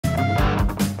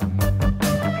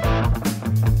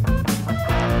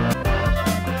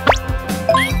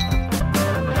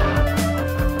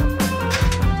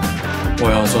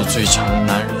做最强的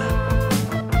男人。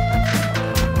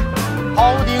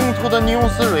According to the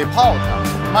news report,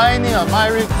 many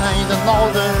Americans in the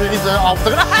northern region of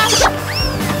the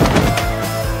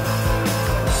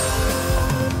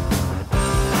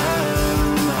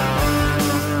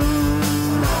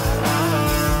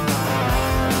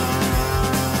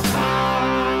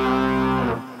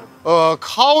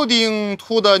According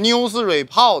to the news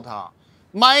report,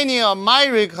 many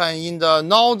Americans in the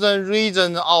northern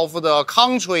region of the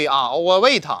country are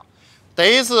overweight.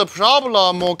 This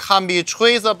problem can be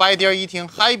traced by their eating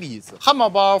habits. 汉堡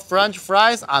包、French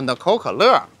fries and 可口可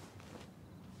乐。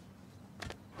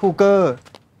虎哥，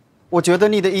我觉得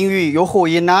你的英语有口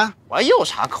音啊。我有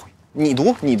啥口音？你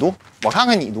读，你读，我看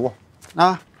看你读。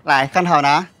啊，来看好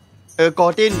呢。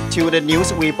According to the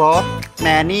news report,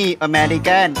 many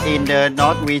Americans in the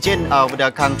north region of the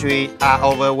country are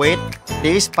overweight.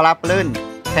 This problem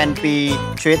can be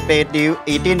traced by their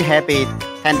eating habits.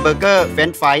 Hamburger,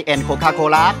 French fries, and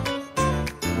Coca-Cola.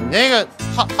 你那个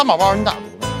汉堡包你咋读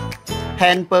的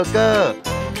 ？Hamburger。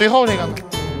最后这个呢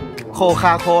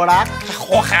 ？Coca-Cola。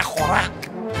Coca-Cola。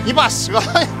你把舌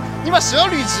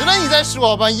捋直了，你再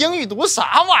说吧。英语读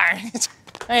啥玩意儿？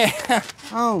哎。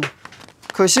哦，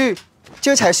可是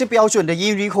这才是标准的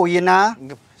英语口音啊！你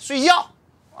睡觉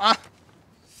啊。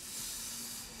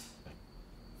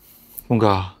峰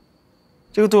哥，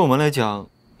这个对我们来讲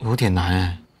有点难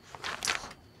哎。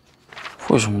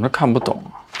为什么他看不懂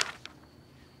啊？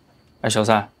哎，小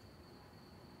蔡，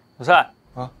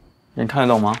啊，你看得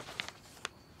懂吗？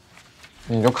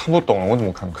你都看不懂了，我怎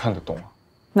么可能看得懂啊？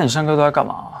那你上课都在干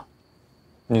嘛啊？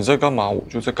你在干嘛，我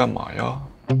就在干嘛呀。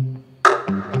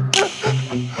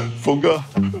峰哥，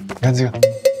你看这个。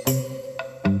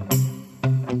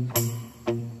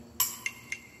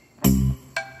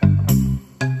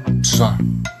12。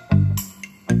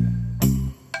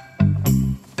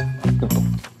不懂。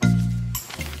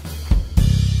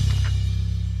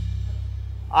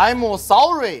I'm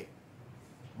sorry.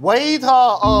 Wait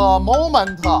a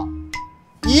moment.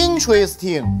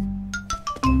 Interesting.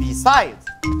 Besides.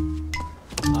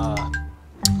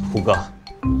 虎哥，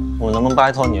我能不能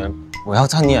拜托你，不要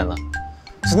再念了，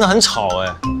真的很吵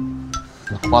哎，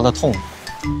脑瓜子痛。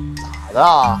咋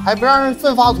的？还不让人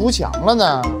奋发图强了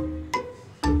呢？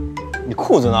你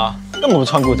裤子呢？根本不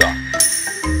穿裤子啊！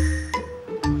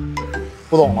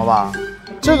不懂了吧？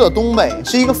这个东北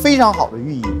是一个非常好的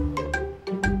寓意。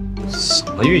什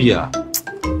么寓意啊？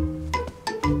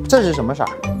这是什么色？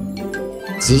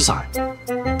紫色。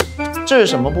这是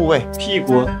什么部位？屁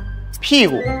股。屁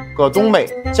股搁东北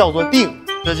叫做腚，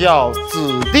这叫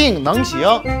指定能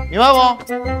行，明白不？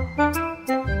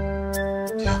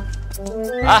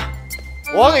哎，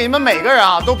我给你们每个人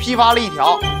啊都批发了一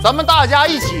条，咱们大家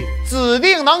一起指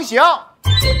定能行。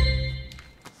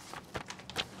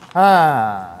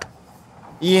哎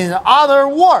 ，In other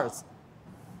words,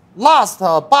 last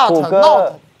but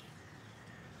not。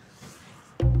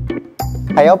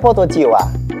还要泡多久啊？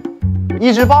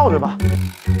一直抱着吧，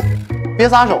别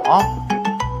撒手啊。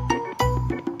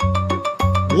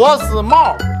What's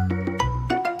more?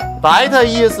 That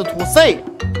is to say.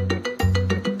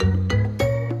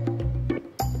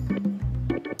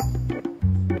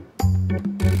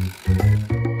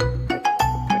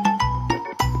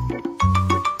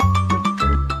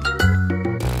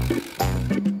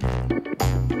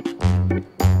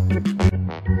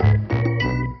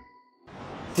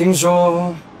 听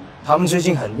说他们最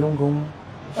近很用功，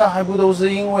那还不都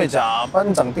是因为甲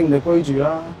班长定的规矩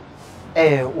啦？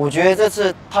哎，我觉得这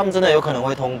次他们真的有可能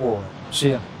会通过。是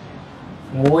啊，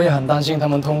我也很担心他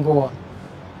们通过啊。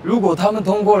如果他们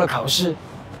通过了考试，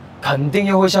肯定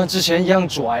又会像之前一样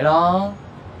拽啦。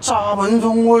闸门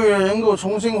通会了，能够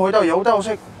重新回到有道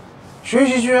式，学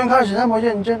习居然开始那么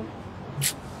认真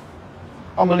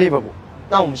 ，unbelievable。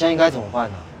那我们现在应该怎么办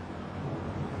呢？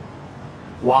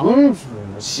王府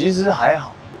其实还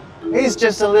好 ，he's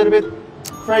just a little bit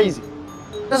crazy，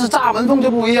 但是闸门风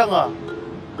就不一样啊。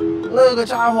那个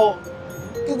家伙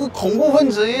跟个恐怖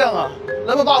分子一样啊，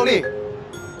那么暴力。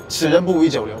此人不宜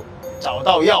久留，找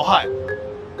到要害，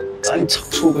再炒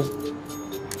出个。没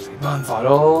办法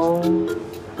喽，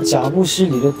甲部系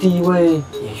里的地位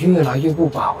也越来越不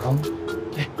保喽。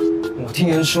哎，我听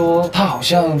人说他好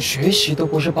像学习都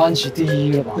不是班级第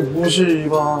一了吧？不是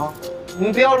吧？你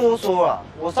们不要啰嗦了，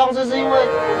我上次是因为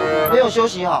没有休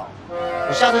息好，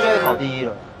我下次就会考第一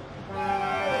了。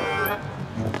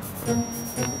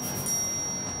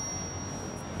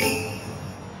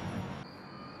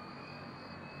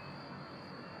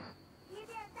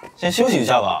先休息一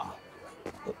下吧，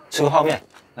吃个泡面，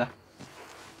来。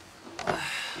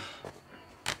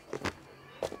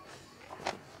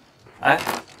哎，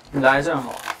你来正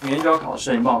好，明天就要考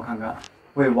试，你帮我看看，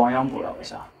为亡羊补牢一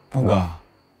下。峰哥，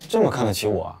这么看得起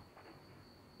我啊？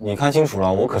你看清楚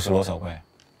了，我可是罗小贵。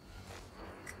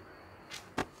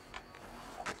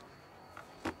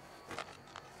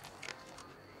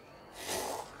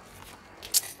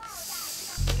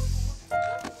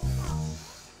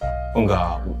峰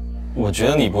哥，我觉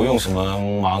得你不用什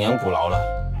么亡羊补牢了，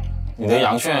你的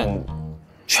羊圈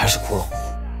全是窟窿。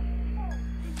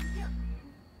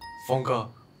峰哥，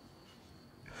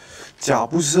假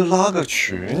不知拉个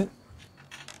群，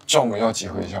叫我们要集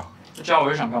合一下。叫我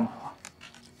又想干嘛？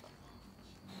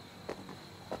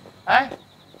哎，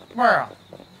妹儿啊，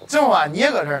这么晚你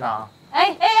也搁这儿呢？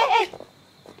哎，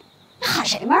你喊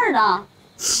谁妹儿呢？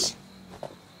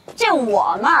这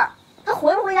我妹儿，她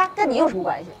回不回家跟你有什么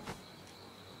关系？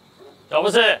小不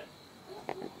是，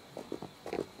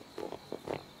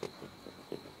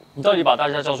你到底把大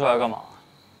家叫出来干嘛？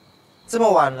这么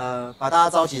晚了，把大家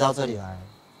召集到这里来，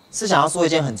是想要说一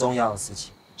件很重要的事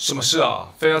情。什么事啊？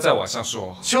非要在晚上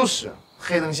说？就是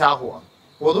黑灯瞎火，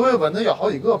我都被蚊子咬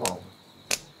好几个包。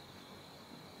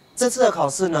这次的考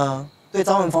试呢，对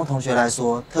张文峰同学来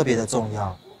说特别的重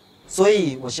要，所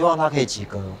以我希望他可以及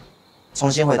格，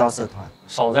重新回到社团。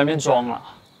少在那边装了，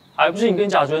还不是你跟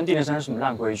贾主任定的是什么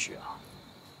烂规矩啊？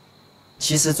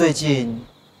其实最近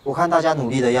我看大家努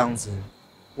力的样子，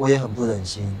我也很不忍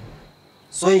心，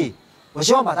所以我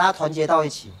希望把大家团结到一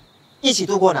起，一起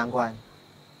度过难关。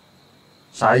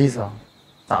啥意思啊？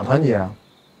咋团结啊？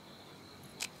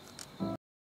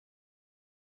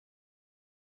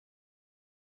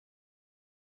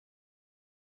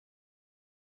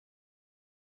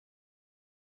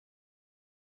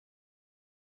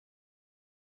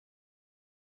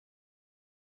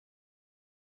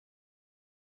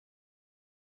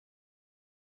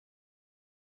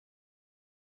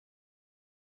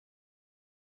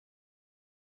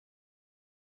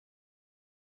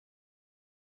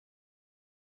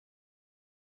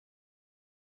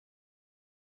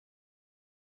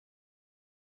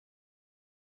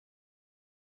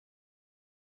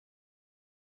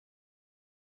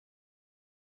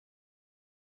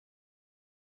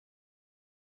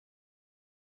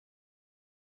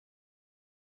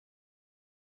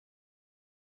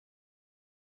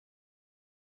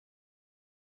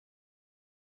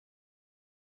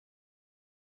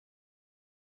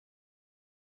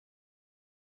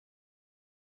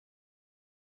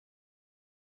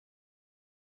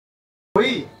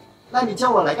喂，那你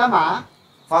叫我来干嘛？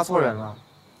发错人了。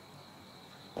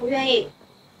不愿意。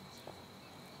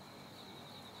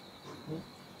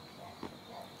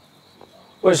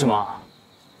为什么？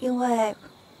因为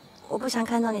我不想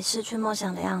看到你失去梦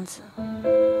想的样子。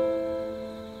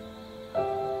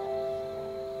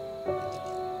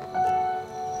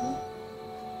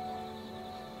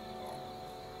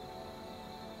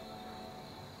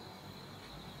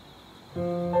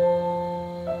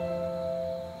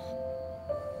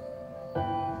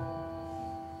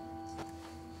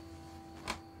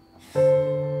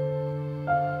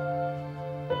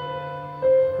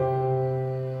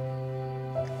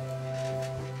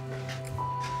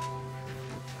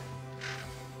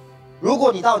如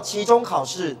果你到期中考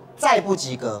试再不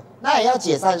及格，那也要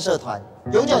解散社团，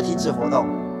永久停止活动。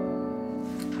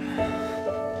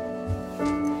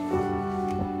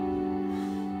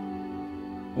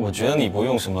我觉得你不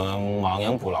用什么亡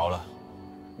羊补牢了，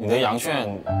你的羊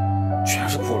圈全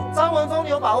是窟窿。张文峰，你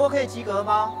有把握可以及格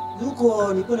吗？如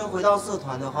果你不能回到社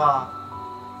团的话，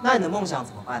那你的梦想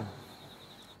怎么办呢？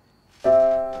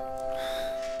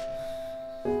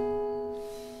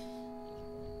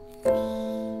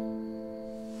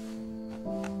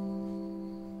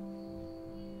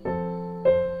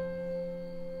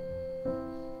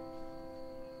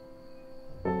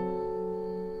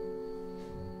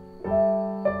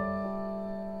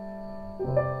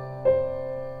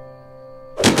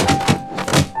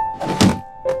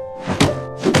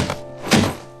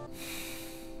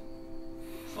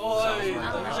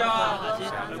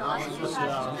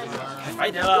快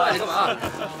点了！你干嘛？你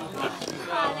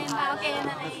爆鏡啊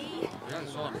你！有人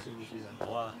說你知唔知啊？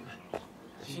好啊，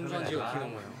新專輯有聽到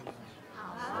沒有？好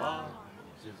啊，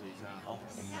支持一下。好，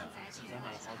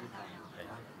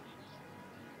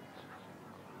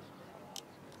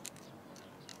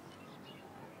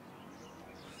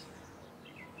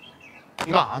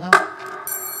你干啥呢？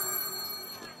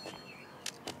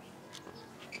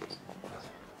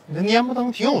你这蔫不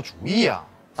登挺有主意啊？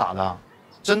咋的？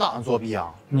真打算作弊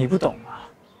啊？你不懂啊，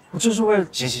我就是为了……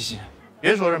行，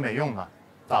别说这没用的，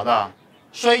咋的？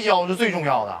摔跤是最重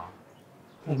要的。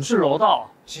我们是柔道。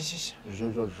行，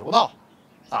柔道，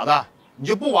咋的？你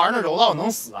就不玩那柔道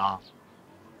能死啊？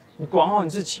你管好你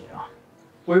自己啊！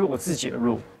我有我自己的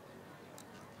路。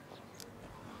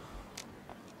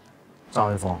张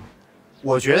文峰，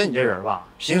我觉得你这人吧，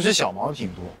平时小毛病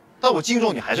挺多，但我敬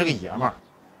重你还是个爷们儿。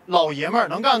老爷们儿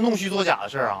能干弄虚作假的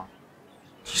事儿啊？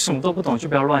你什么都不懂就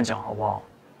不要乱讲好不好？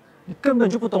你根本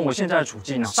就不懂我现在的处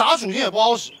境啊！啥处境也不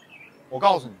好使。我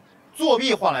告诉你，作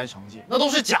弊换来成绩，那都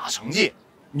是假成绩。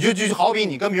你就好比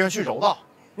你跟别人去柔道，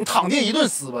你躺地一顿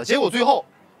撕吧，结果最后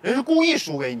人是故意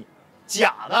输给你，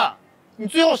假的，你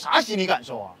最后啥心理感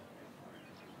受啊？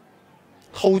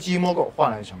偷鸡摸狗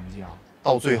换来成绩啊，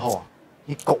到最后啊，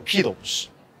你狗屁都不是。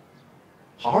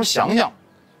好好想想。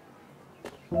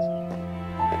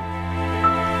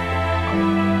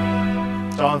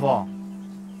张文峰，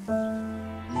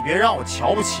你别让我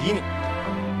瞧不起你。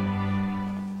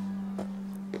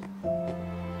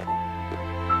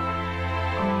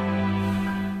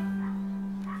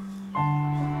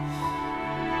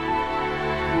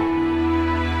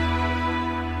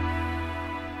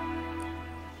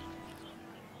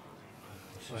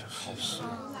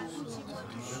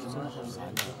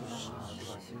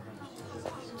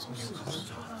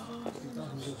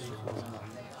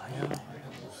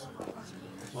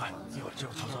喂，一会儿借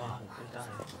我抄抄啊！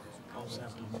好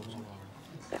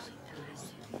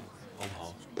不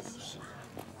好？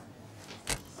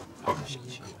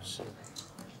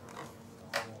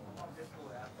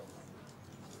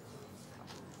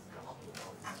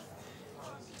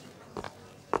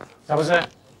贾博士，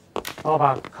帮我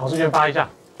把考试卷发一下。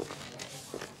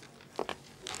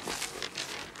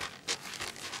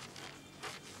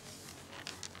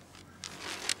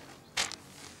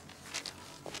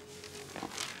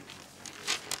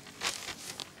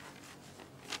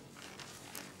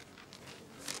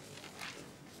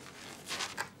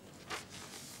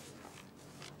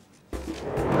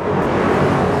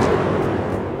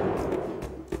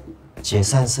解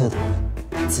散社的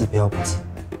人治标不治。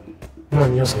那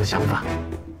你有什么想法？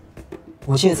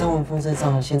我记得张文峰身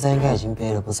上现在应该已经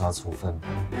背了不少处分吧。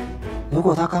如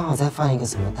果他刚好在犯一个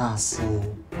什么大事，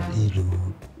例如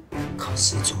考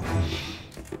试作弊，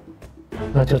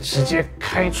那就直接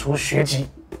开除学籍。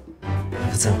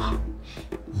那正好，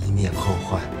以免后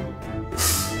患。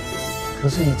可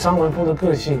是以张文峰的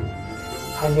个性，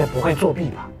他应该不会作弊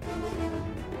吧？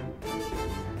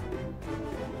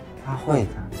他会的，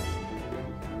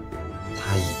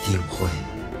他一定会。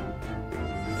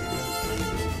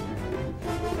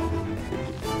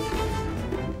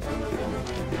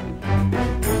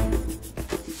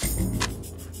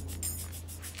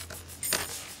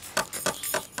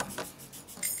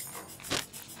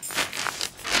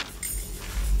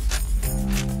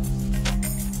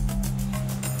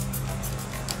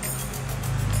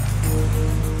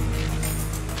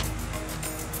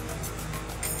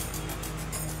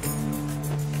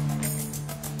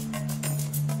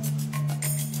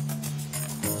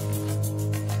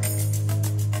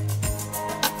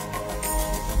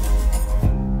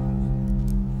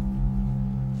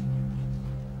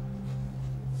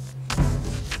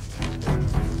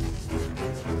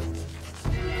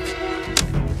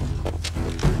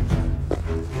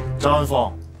张文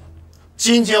峰，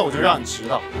今天我就让你知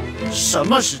道，什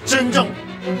么是真正的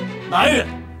男人。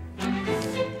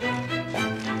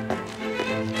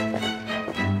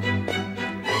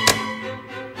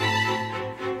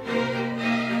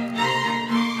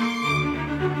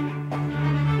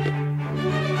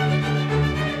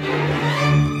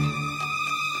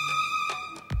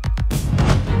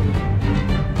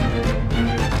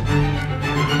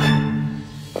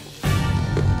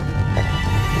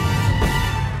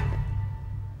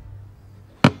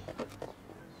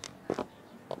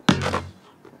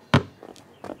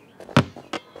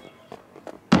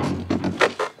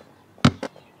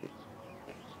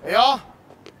哎呦，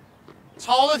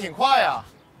抄的挺快呀，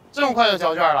这么快就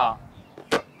交卷了？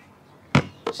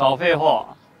少废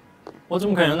话，我怎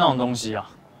么可能有那种东西啊？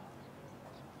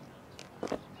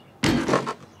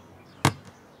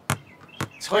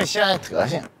瞅你现在德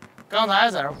行，刚才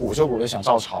还在那鼓秋想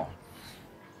照抄，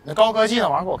那高科技那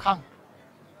玩意儿给我看看。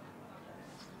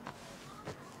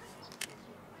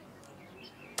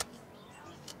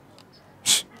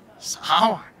啥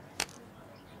玩意儿？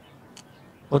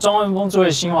我张文峰作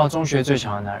为新华中学最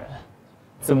强的男人，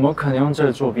怎么可能用这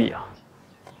个作弊啊？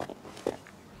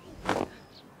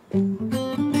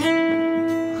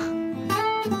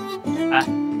哎，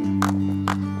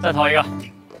再投一个。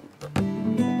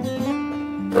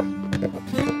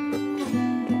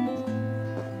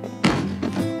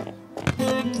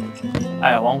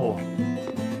哎，王虎，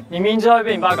你明知道会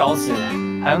被你爸搞死，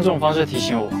还用这种方式提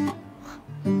醒我，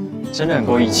真的很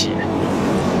够义气。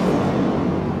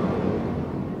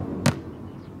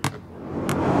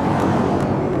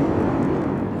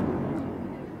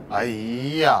哎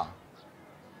呀！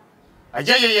哎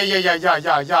呀呀呀呀呀呀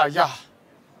呀呀呀！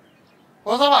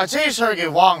我咋把这事儿给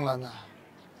忘了呢？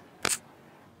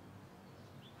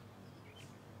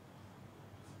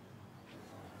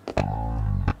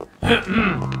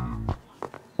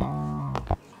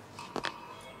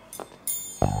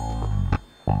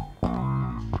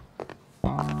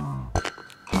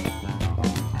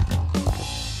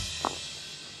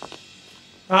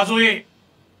大家注意，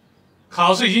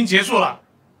考试已经结束了，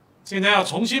现在要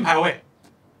重新排位。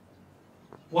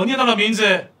我念到的名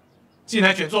字，进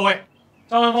来选座位。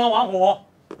张文峰、王虎。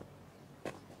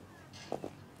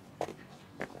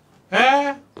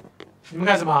哎，你们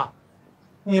干什么？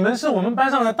你们是我们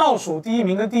班上的倒数第1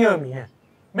名跟第2名，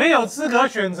没有资格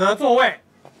选择座位，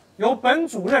由本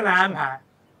主任来安排。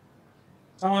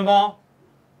张文峰，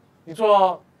你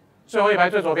坐最后一排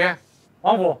最左边。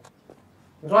王虎，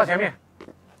你坐在前面。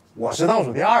我是倒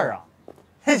数第2啊！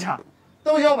嘿家，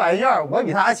都交白卷，我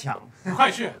比他还强。你快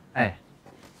去！哎，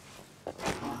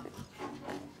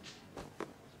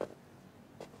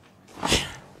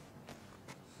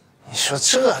你说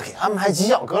这给安排犄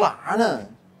角旮旯呢，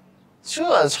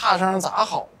这差生咋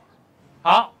好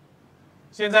啊？好，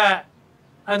现在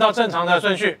按照正常的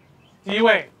顺序，第1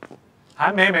位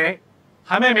韩梅梅，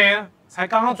韩梅梅才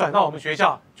刚刚转到我们学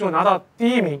校，就拿到第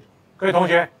1名。各位同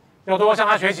学要多向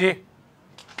她学习。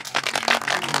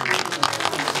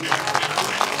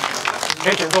可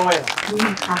以选座位了。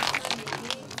好。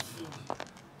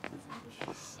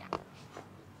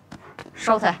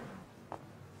收起来。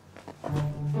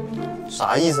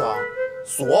啥意思啊？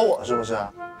锁我是不是？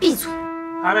闭嘴！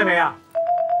韩梅梅啊，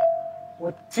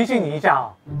我提醒你一下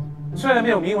啊，虽然没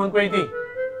有明文规定，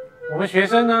我们学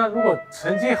生呢，如果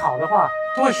成绩好的话，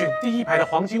都会选第1排的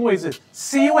黄金位置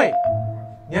C 位，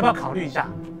你要不要考虑一下？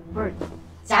不是，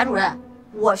贾主任，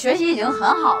我学习已经很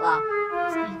好了。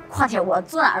况且我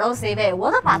坐哪儿都 C 位，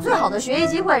我得把最好的学习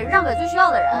机会让给最需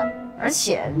要的人。而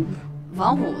且，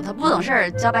王虎他不懂事儿，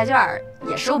交白卷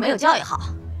也是我没有教育好，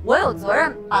我有责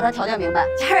任把他调教明白。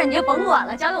家人你就甭管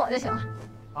了，交给我就行了。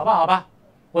好吧，好吧，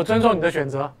我尊重你的选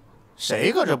择。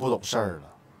谁搁这不懂事儿了？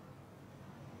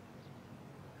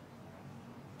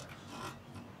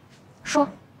说。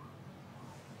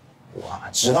我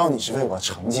知道你是为我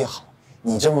成绩好，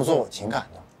你这么做我挺感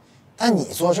动，但你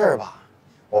坐这儿吧。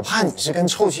我怕你是跟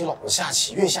臭棋篓子下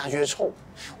棋，越下越臭，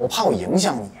我怕我影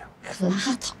响你啊！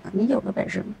拉倒，你有个本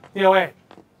事吗？第2位，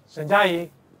沈佳宜，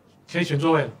可以选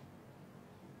座位了。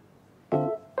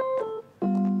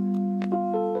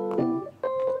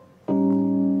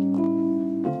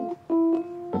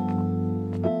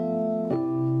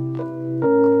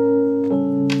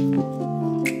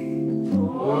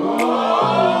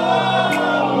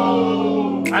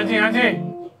安静，安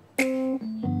静。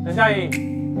沈佳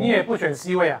宜。你也不选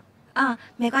C 位啊？啊，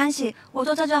没关系，我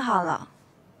坐这就好了。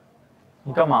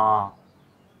你干嘛啊？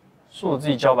是我自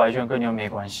己交白卷，跟你又没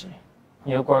关系。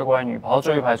你个乖乖女跑到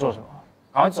最后一排做什么？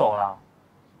赶快走啦！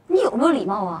你有没有礼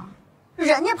貌啊？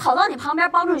人家跑到你旁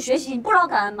边帮助你学习，你不知道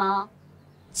感恩吗？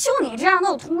就你这样，那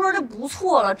有同桌就不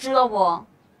错了，知道不？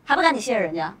还不赶紧谢谢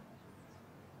人家？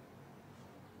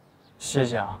谢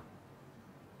谢啊。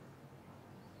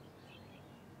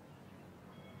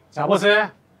贾博士。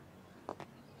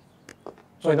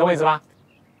坐你的位置吧。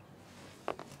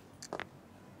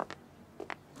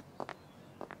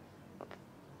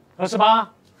合适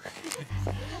吧？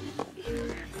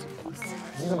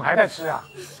你怎么还在吃啊？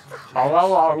爸爸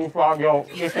話要發育，要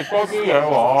食多啲嘢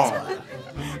喎。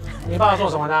你爸爸做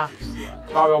什麼呢？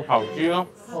教育投資咯。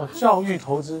哦，教育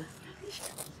投資。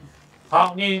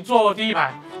好，你坐第1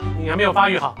排，你還沒有發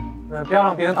育好，不要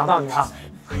讓別人擋到你啊。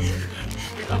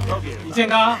你健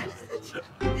康。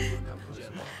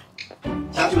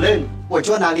贾主任，我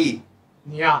坐哪里？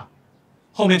你呀，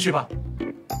后面去吧。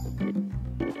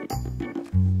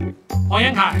黄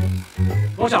延凯、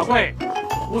罗小贵、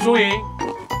吴淑莹、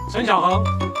陈小恒、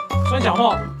孙小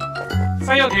梦、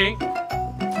蔡佑廷、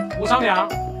吴昌良、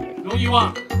卢一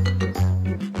旺。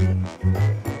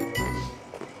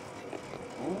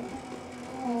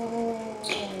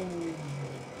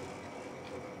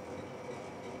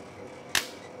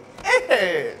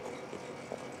嘿。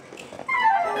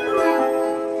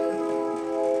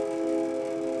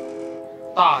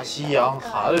大西洋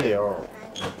寒流，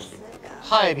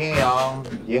太平洋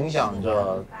影响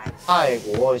着泰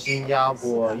国、新加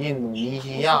坡、印度尼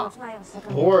西亚、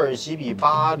土耳其比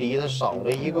巴黎的少了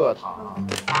1个塔。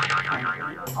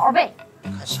好好背。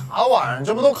看啥玩意儿？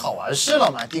这不都考完试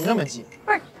了吗？盯这么紧。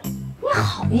不是，你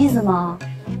好意思吗？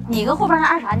你跟后边那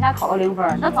二傻，你俩考了0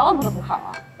分，那早晚不得补考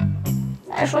啊？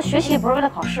再说学习也不是为了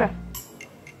考试，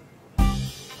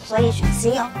所以选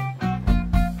C 哦。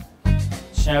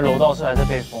现在楼道是还在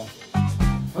被封，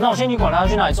那我先你管他要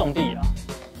去哪里种地啊？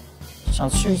想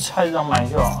去菜市场买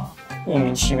就好了，莫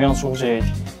名其妙出这一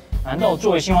题。难道我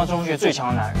作为新华中学最强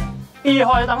的男人，毕业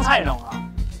后要当菜农啊？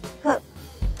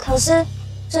可是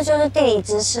这就是地理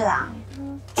知识啊！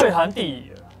最谈地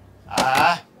理了。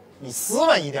哎，你斯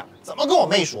文一点，怎么跟我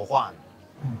妹说话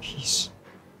呢？屁事。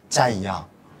佳怡啊，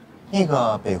那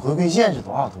个北回归线是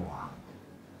多少度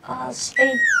啊？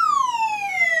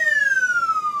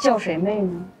叫谁妹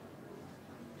呢？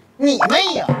你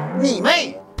妹呀！你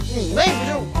妹不是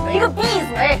我妹。你个闭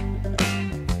嘴！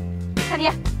快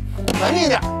点，文明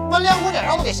点，温良恭俭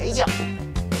让都给谁讲？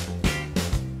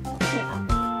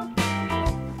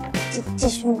继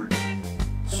续吗？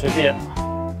随便。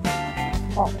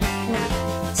哦，那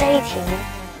这一题呢？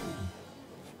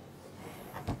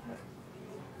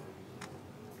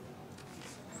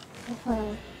不会吗？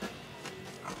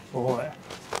不会。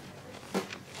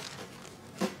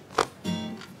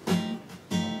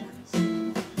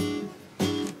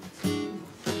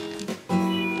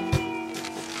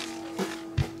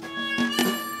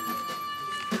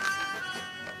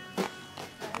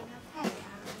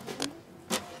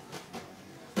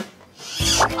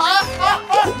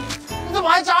你怎么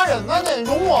还扎人呢？你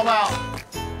容我们啊！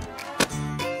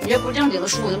你这不正经的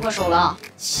书我就没收了啊！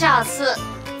下次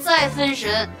再分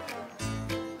神，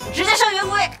直接上圆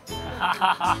规。哈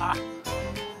哈哈哈！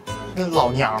那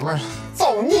老娘们儿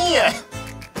造孽！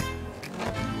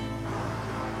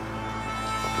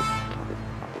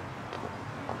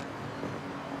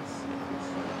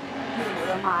我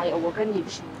的妈呀！我跟你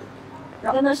说，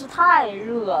真的是太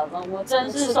热了，我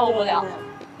真是受不了了。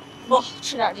不，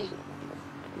吃点地。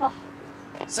啊，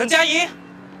沈佳宜，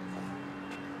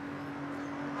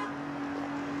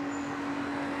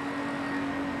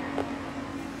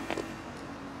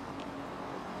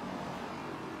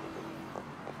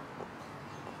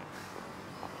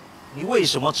你为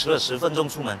什么迟了10分钟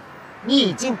出门？你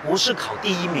已经不是考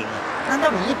第1名了，难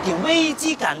道你一点危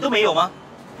机感都没有吗？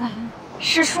哎，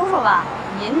是叔叔吧？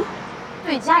您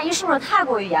对佳怡是不是太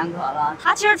过于严格了？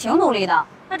她其实挺努力的，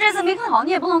那这次没考好，你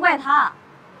也不能怪她。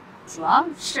主要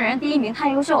是人第1名太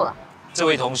优秀了。这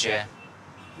位同学，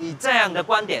你这样的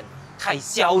观点太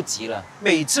消极了。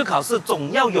每次考试总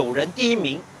要有人第1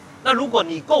名，那如果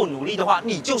你够努力的话，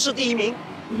你就是第1名。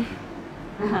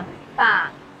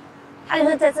爸，他就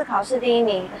是这次考试第1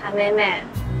名，韩妹妹。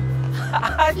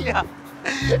哎呀，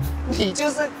你就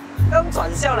是刚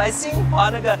转校来新华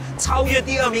那个超越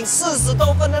第2名40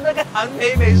多分的那个韩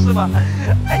梅梅是吧？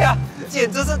哎呀，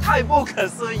简直是太不可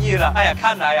思议了！哎呀，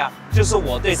看来呀，就是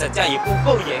我对沈佳宜不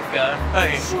够严格。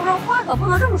哎，叔叔话可不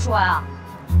能这么说呀，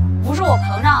不是我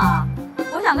膨胀啊，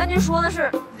我想跟您说的是，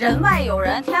人外有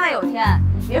人，天外有天。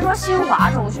你别说新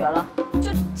华中学了，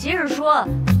就即使说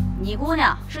你姑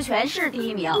娘是全市第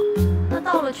1名，那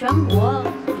到了全国，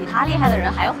比她厉害的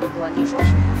人还有很多，你说是？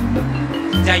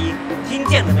佳宜，听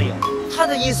见了没有？他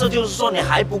的意思就是说你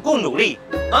还不够努力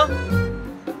啊！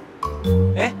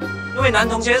哎，那位男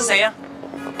同学是谁呀？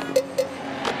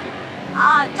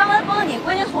啊，张文峰，你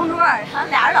闺女同桌，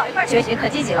俩人老一块学习，可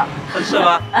积极了。是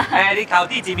吗？哎，你考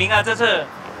第几名啊？这次？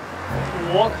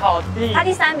我考他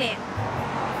第3名。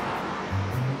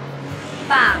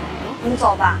爸，我们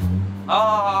走吧。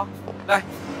好，来，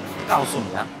告诉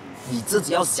你啊，你自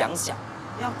己要想想，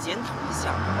要检讨一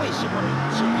下，为什么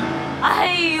你是第1名？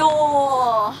哎呦，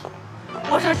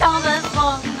我说张文峰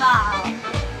啊，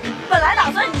本来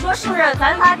打算你说是不是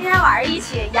咱仨今天晚上一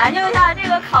起研究一下这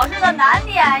个考试的难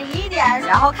点、疑点，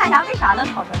然后看一下为啥能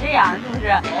考成这样，是不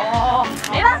是？哦，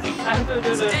没问题。哎，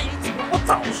对，佳宜怎么不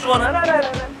早说呢？来，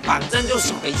反正就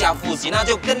是回家复习，那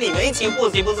就跟你们一起复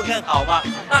习，不是更好吗？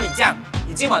那你这样，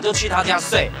你今晚就去他家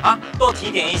睡啊，多提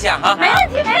点一下啊。没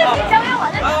问题，交给我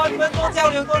就行。你们多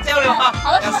交流啊。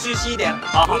好的，要学习一点，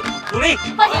好，努力。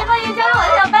放心，交给我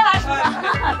就行，拜拜，叔叔。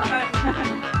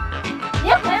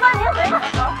您回吧。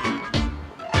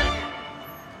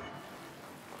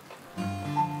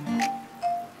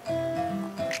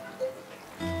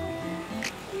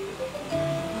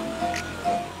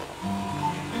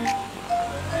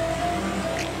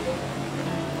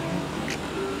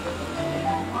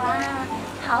哇，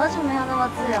好久没有那么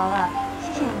自由了，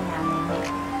谢谢你啊，妹妹。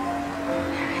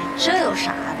这有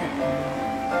啥的？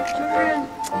就是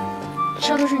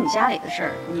这都是你家里的事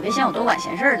儿，你别嫌我多管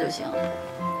闲事儿就行。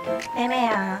妹妹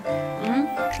啊，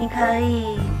你可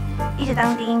以一直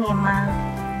当第1名吗？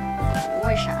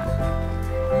为啥？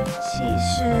其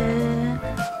实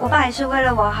我爸也是为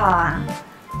了我好啊。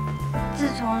自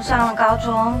从上了高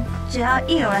中，只要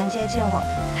一有人接近我，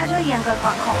他就会严格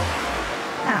管控，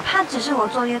哪怕只是我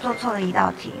作业做错了1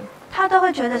道题，他都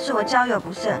会觉得是我交友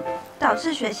不慎，导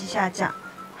致学习下降。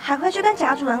还会去跟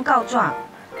贾主任告状，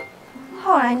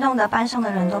后来弄得班上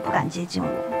的人都不敢接近我。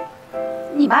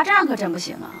你妈这样可真不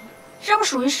行啊，这不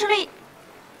属于势利。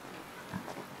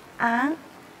啊，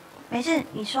没事，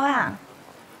你说呀。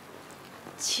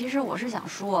其实我是想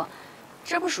说，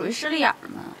这不属于势利眼儿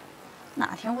吗？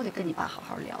哪天我得跟你爸好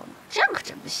好聊呢，这样可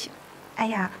真不行。哎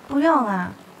呀，不用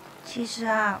啊。其实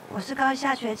啊，我是刚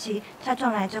下学期才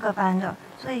转来这个班的，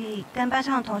所以跟班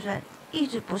上的同学一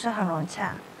直不是很融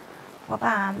洽。我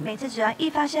爸每次只要一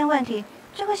发现问题，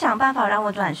就会想办法让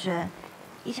我转学。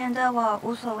以前的我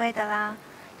无所谓的啦，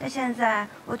但现在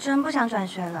我真不想转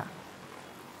学了，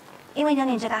因为有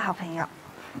你这个好朋友。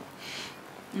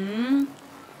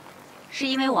是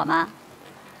因为我吗？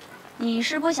你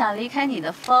是不想离开你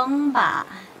的风吧？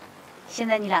现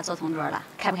在你俩做同桌了，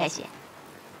开不开心？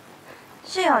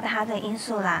是有他的因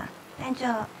素啦，但就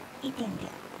一点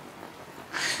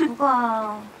点。不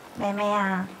过，妹妹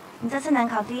啊，你这次能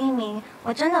考第1名，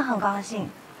我真的很高兴。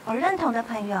我认同的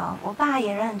朋友，我爸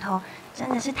也认同，真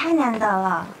的是太难得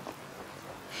了。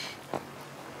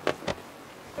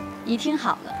你听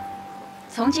好了，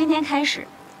从今天开始，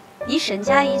你沈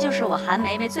佳宜就是我韩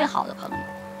梅梅最好的朋友。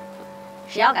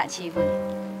谁要敢欺负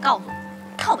你，告诉我，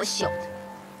看我削他！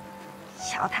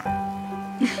削他！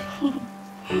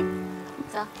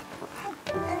走。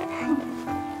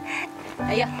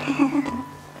哎呀！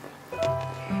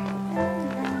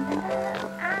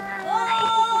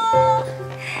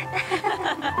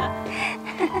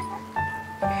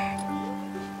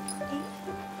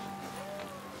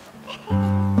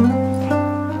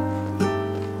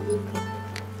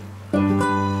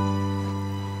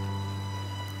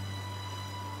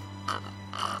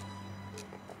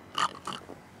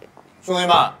兄弟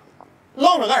们，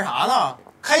愣着干啥呢？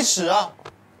开吃啊！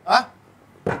啊！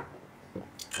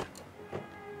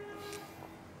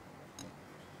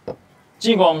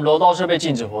尽管我们柔道社被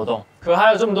禁止活动，可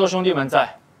还有这么多兄弟们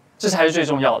在，这才是最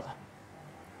重要的。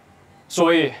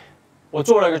所以，我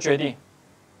做了个决定，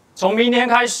从明天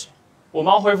开始，我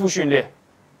们要恢复训练。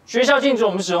学校禁止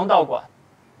我们使用道馆，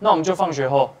那我们就放学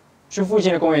后去附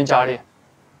近的公园加练。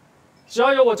只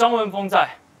要有我张文峰在，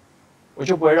我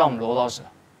就不会让我们柔道社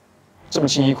这么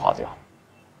轻易垮掉。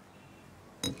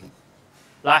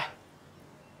来。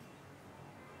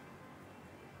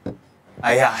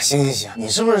哎呀，行，你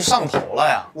是不是上头了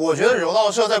呀？我觉得柔道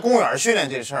社在公园训练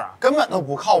这事儿啊，根本都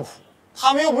不靠谱。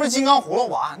他们又不是金刚葫芦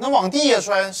娃，能往地下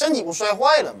摔，身体不摔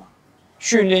坏了吗？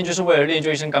训练就是为了练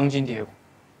就一身钢筋铁骨，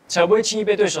才不会轻易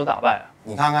被对手打败啊！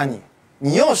你看看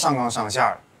你又上纲上线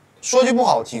了。说句不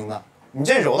好听的，你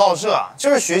这柔道社啊，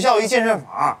就是学校一健身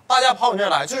房，大家跑你这儿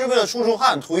来就是为了出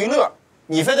汗、图一乐，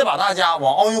你非得把大家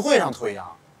往奥运会上推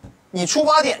啊！你出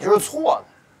发点就是错的。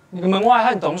你个门外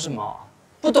汉懂什么？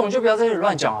不懂就不要在这里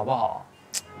乱讲好不好？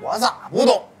我咋不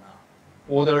懂呢？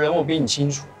我的人我比你清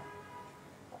楚。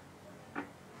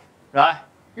来，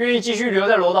愿意继续留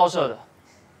在柔道社的，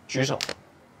举手。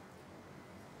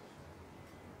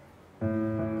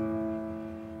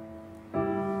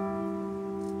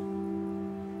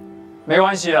没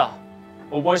关系啊，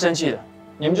我不会生气的，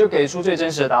你们就给出最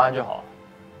真实的答案就好了。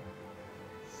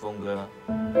峰哥，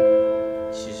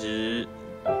其实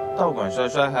道馆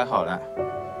摔还好啦，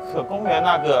可公園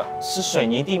那個是水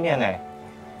泥地面嚟。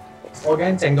我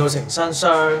驚整到成身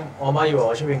傷，我媽以為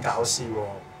我出邊搞事喎。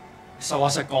實話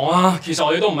實講啊，其實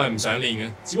我哋都唔係唔想練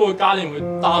嘅，只不過加練會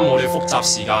耽誤我哋複習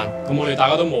時間，咁我哋大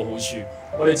家都冇好處，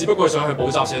我哋只不過想去補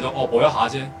習社度惡補一下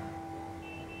啫。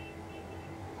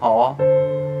好啊，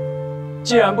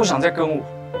既然不想再跟我，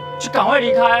就趕快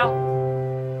離開啊！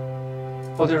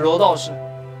我的柔道社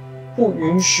不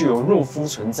允許有懦夫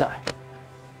存在。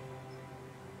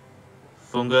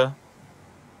峰哥，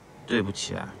對不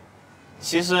起啊，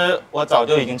其實我早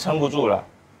就已經撐不住了，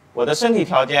我的身體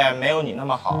條件沒有你那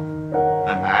麼好，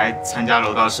本來參加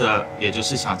柔道社也就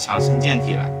是想強身健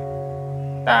體了，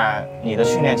但你的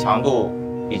訓練強度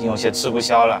已經有些吃不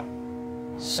消了，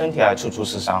身體還處處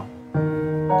是傷。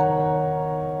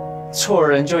做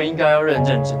人就應該要認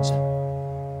認真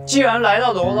真，既然來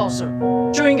到柔道社，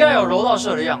就應該有柔道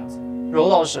社的樣子。柔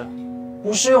道社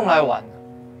不是用來玩的，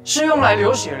是用來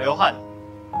流血流汗的。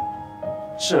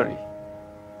这里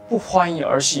不歡迎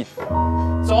兒戲，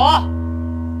走啊！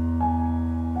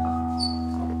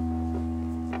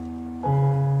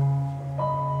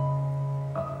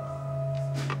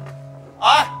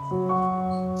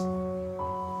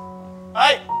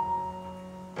哎，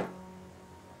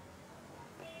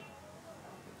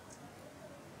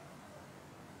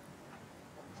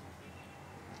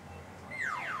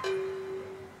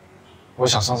我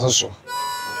想上厕所。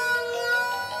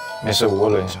没事，我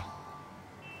忍一下。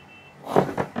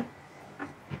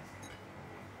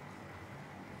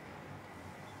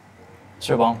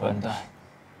这帮混蛋，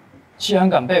竟然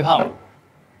敢背叛我！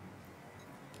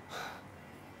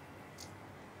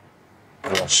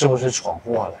我是不是闯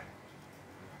祸了？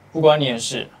不关你的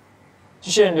事，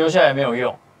这些人留下来也没有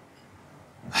用。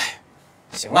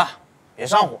行了，别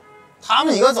上火，他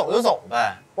们几个走就走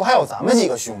呗，不还有咱们几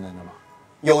个兄弟呢吗？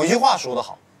有一句话说得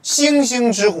好，星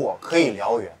星之火可以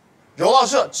燎原。柔道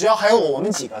社只要还有我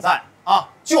们几个在啊，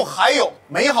就还有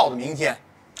美好的明天。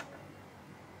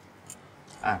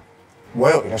哎，我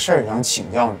有一个事儿想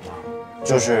请教你啊，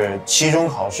就是期中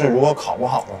考试如果考不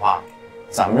好的话，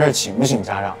咱们这儿请不请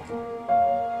家长？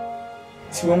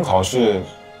期中考试，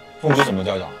通知什么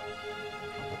家长？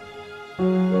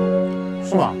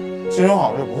是吗？期中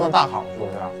考试不算大考，是不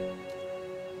是？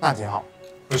那挺好。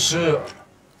可是，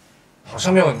好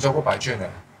像没有人交过白卷呢。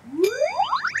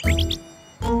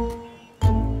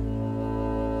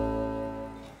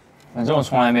反正我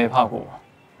从来没怕过，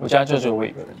我家就只有我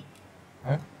一个人。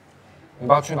哎，你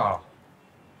爸去哪了？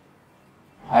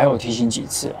还要我提醒几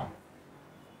次啊？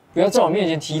不要在我面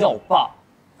前提到我爸。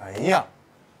哎呀，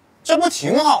这不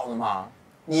挺好的吗？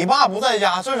你爸不在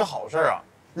家，这是好事啊。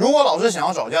如果老师想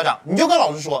要找家长，你就跟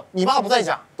老师说你爸不在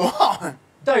家，多好啊！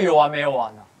但有完没有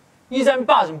完呢？一直在那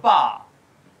爸什么爸啊？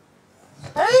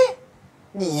哎，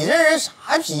你这人啥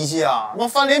脾气啊？他妈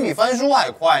翻脸比翻书还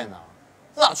快呢！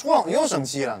这咋出冷又生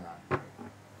气了呢？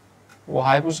我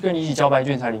还不是跟你一起交白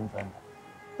卷才0分，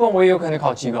不然我也有可能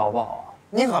考及格，好不好啊？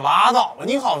你可拉倒吧！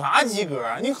你考啥及格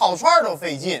啊？你烤串都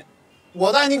费劲，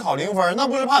我带你考0分，那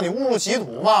不是怕你误入歧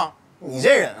途吗？你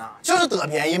这人啊，就是得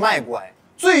便宜卖乖。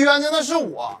最冤的那是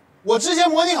我之前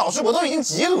模拟考试我都已经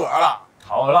及格了。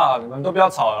好了啦，你们都不要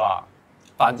吵了啦，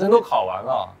反正都考完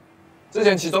了。之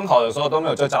前期中考的时候都没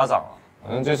有叫家长啊，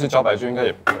反正这次交白卷应该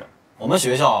也不会。我们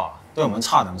学校啊，对我们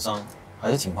差等生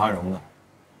还是挺宽容的。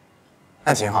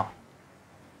那挺好，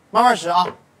慢慢吃啊，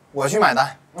我去买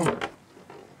单。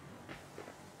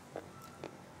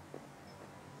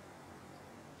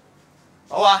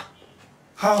老板，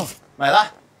好，买单。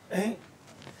哎，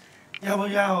要不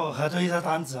要核对一下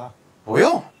单子啊？不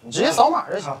用，你直接扫码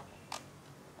就行。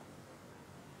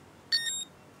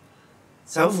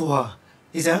小虎啊，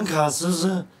你这样考是不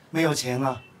是没有钱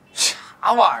了？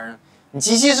啥玩意儿？你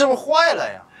机器是不是坏了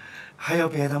呀？还有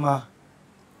别的吗？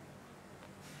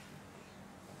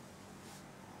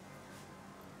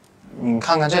你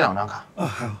看看这2张卡。哦，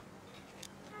好。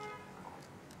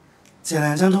这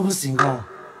2张都不行啊。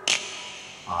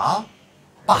啊？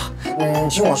爸，你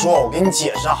听我说，我给你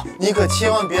解释啊，你可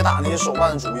千万别打那些手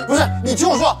办的主意。不是，你听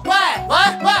我说，喂，我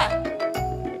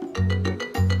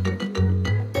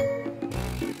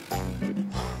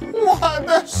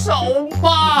的手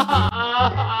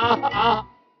办！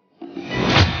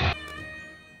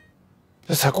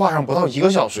这才挂上不到1个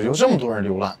小时，就这么多人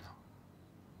浏览呢，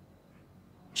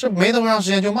这没多长时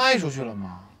间就卖出去了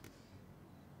吗？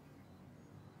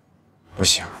不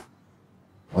行，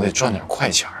我得赚点快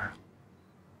钱儿。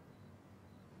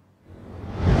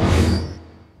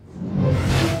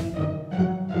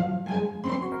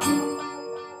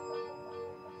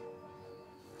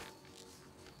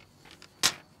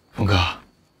峰哥，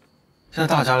现在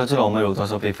大家都知道我们柔道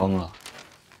社被封了，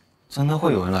真的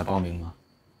会有人来报名吗？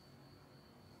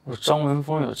我张文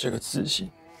峰有这个自信，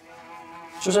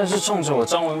就算是冲着我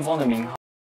张文峰的名号。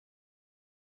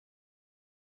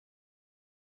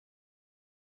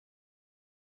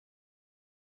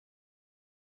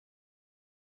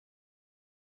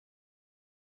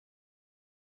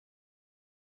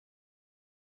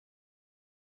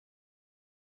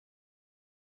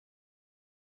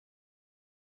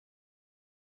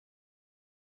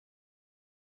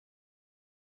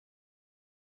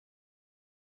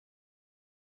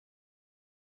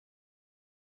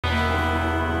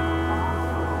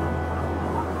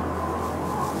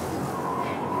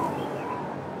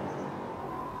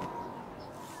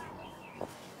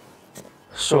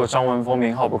是我张文峰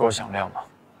名号不够响亮吗？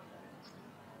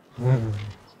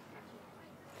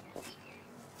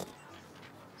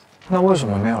那为什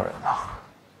么没有人啊？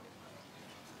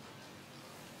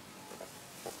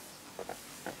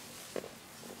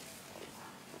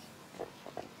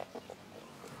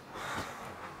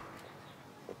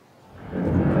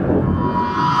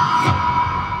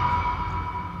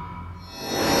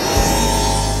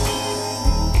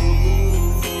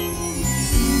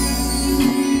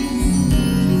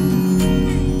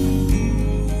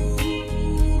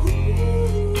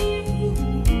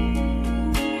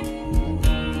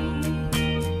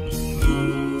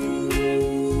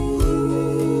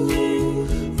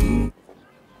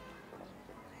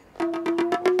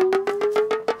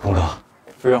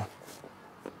不用，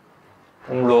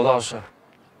我们柔道社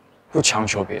不强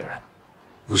求别人。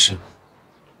不是，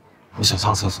我想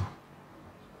上厕所。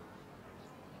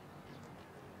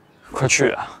快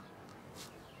去啊！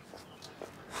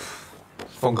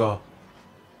峰哥，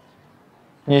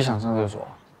你也想上厕所？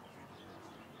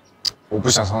我不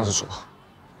想上厕所，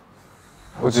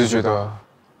我只是觉得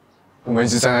我们一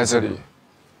直站在这里，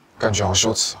感觉好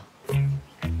羞耻啊。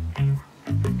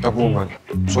要不我们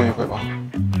坐一会吧？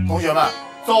同学们，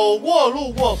走过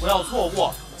路过不要错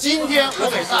过。今天我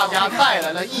给大家带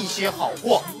来了一些好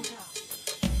货，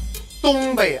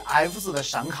东北 F4的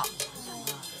闪卡。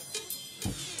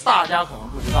大家可能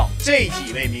不知道，这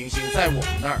几位明星在我们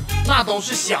那儿那都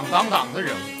是响当当的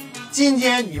人物。今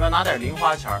天你们拿点零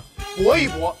花钱搏一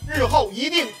搏，日后一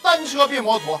定单车变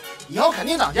摩托，以后肯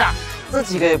定涨价。这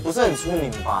几个也不是很出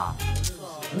名吧？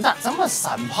你咋这么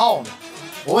三炮呢？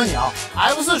我问你啊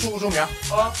 ，F4出不出名？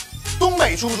啊，东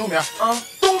北出不出名？啊，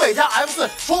东北加 F4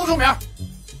出不出名？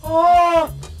哦，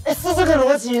哎，是这个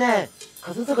逻辑呢。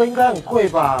可是这个应该很贵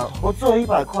吧？我只有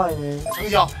100块呢。成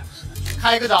交，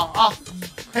开个张啊！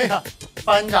哎呀，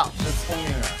班长是聪明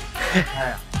人。哎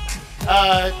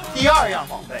呀，第二样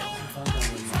宝贝，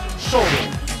瘦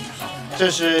脸，这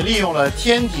是利用了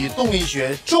天体动力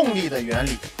学重力的原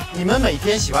理。你们每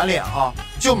天洗完脸啊，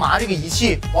就拿这个仪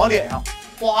器往脸上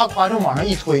夸夸这么往上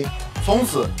一推，从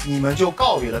此你们就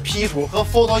告别了 P 图和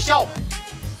Photoshop。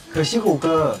可惜虎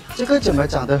哥，这个怎么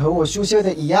长得和我宿舍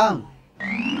的一样？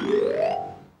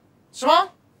什么？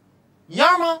一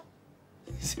样吗？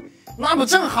那不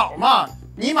正好吗？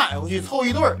你买回去凑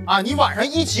一对儿啊，你晚上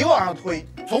一起往上推，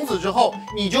从此之后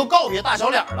你就告别大小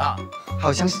脸了。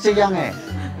好像是这样哎，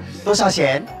多少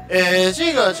钱？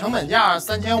这个成本价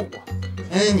3500，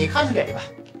你看着给吧。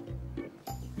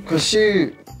可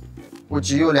是我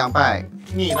只有200。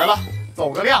你的了，走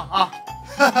个量啊。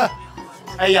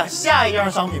哎呀，下一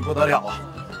样商品不得了啊！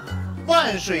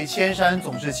万水千山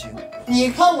总是情，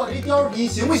你看我这貂皮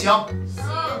行不行？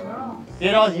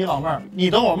别着急，老妹儿，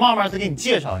你等我慢慢再给你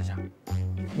介绍一下。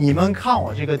你们看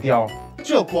我这个貂，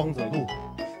这光泽度，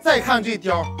再看这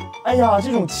貂，哎呀，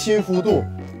这种亲肤度，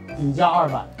底价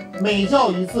200，每叫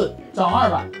一次涨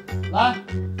200。来，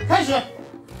开始。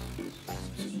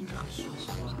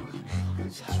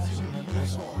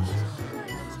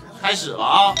开始了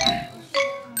啊！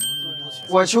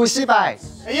我出400。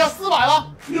哎呀，400了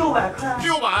，600块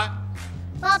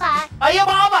，600，800。哎呀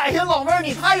，800呀，老妹儿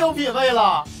你太有品位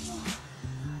了。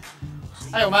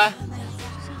还有没？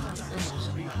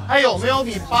还有没有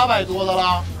比800多的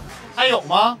了？还有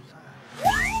吗？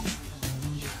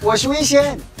我出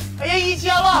1000。哎呀，1000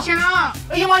了，1200。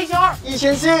哎呀妈，1200。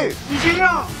1400。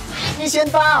1600。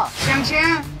1800。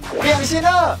2000。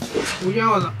2200。不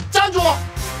要了。站住！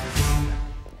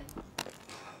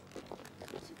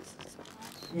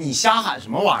你瞎喊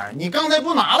什么玩意儿？你刚才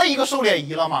不拿了一个瘦脸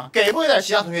仪了吗？给不给点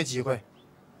其他同学机会？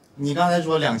你刚才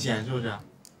说2000是不是？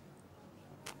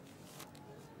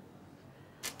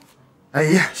哎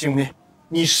呀，兄弟，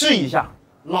你试一下，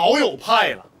老有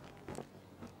派了。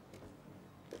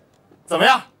怎么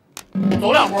样？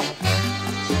走2步。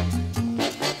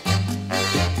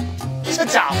这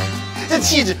家伙，这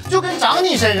气质就跟长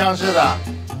你身上似的。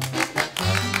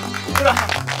是吧？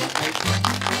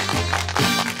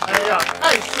哎呀，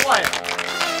太帅了！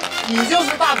你就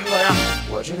是大哥呀！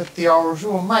我这个貂是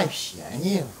不是卖便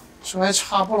宜了？这还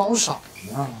差不老少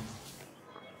呢。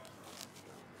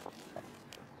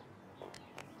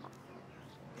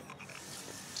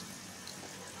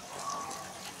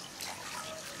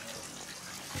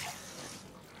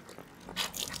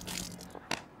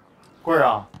贵儿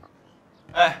啊，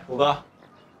哎，虎哥，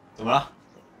怎么了？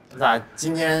你咋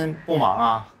今天不忙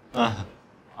啊？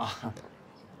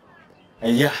哎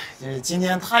呀，这今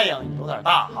天太阳有点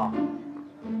大哈，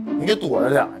你给躲着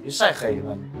点，别晒黑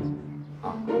了。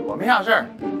啊，我没啥事儿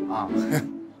啊。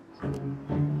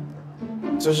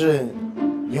就是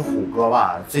你虎哥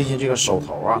吧，最近这个手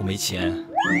头啊，我没钱。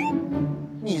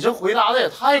你这回答的也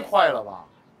太快了吧？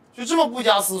就这么不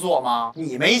加思索吗？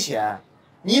你没钱？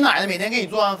你奶奶每天给你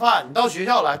做完饭，你到学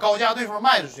校来高价对方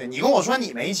卖出去，你跟我说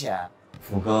你没钱。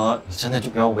虎哥，你真的就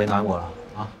不要为难我了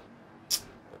啊！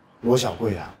罗小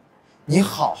贵啊，你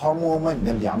好好摸摸你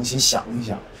的良心，想一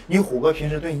想，你虎哥平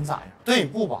时对你咋样？对你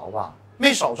不薄吧？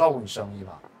没少照顾你生意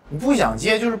吧？你不想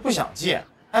借就是不想借，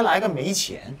还来个没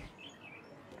钱。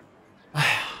哎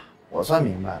呀，我算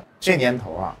明白了，这年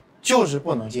头啊，就是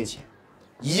不能借钱，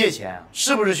一借钱啊，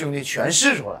是不是兄弟全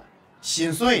试出来，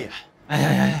心碎呀！哎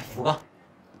呀呀呀，虎哥，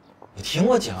你听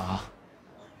我讲啊，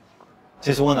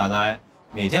其实我奶奶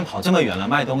每天跑这么远来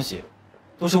卖东西，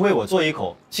都是为我做一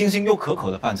口清新又可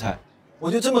口的饭菜。我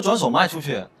就这么转手卖出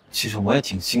去，其实我也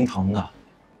挺心疼的。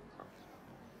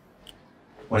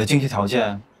我的经济条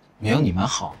件没有你们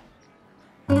好，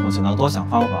我只能多想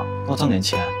方法，多挣点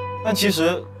钱。但其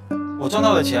实我赚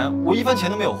到的钱，我1分钱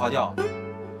都没有花掉。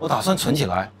我打算存起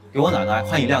来，给我奶奶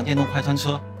换一辆电动快餐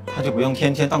车，她就不用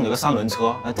天天蹬着个3轮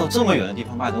车来到这么远的地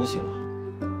方卖东西了。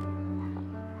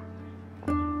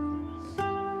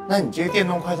那你这个电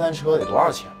动快餐车得多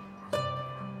少钱？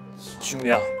兄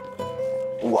弟啊，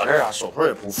我这儿啊手头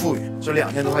也不富裕，这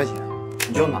2000多块钱，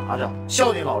你就拿着。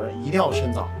孝敬老人一定要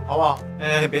趁早，好不好？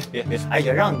哎，别！哎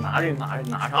呀，让你拿着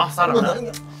拿着啊，撒冷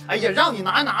的。哎呀，让你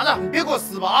拿着，你别给我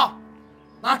撕吧啊！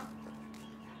拿，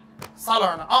撒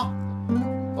冷的啊！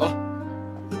走了。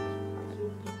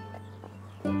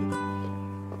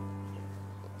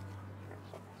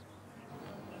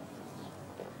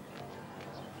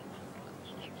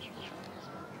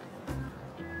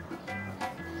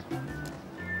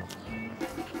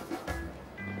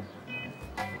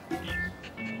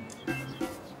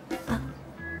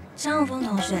张永峰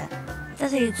同学，在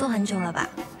这里坐很久了吧？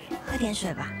喝点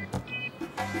水吧。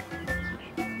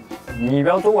你不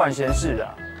要多管闲事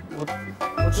啊！我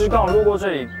只是刚好路过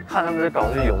这里，看他们在搞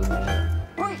这有的没的。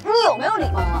不是你有没有礼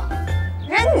貌啊？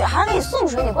人家女孩给你送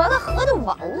水，你过来喝就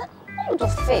完了，那么多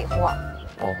废话。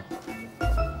哦。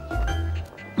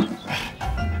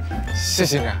谢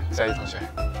谢你啊，佳怡同学。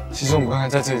其实我们刚才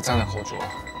在这里站了好久了。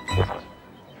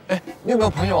哎，你有没有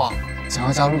朋友啊？想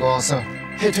要加入柔道社，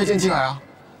可以推荐进来啊。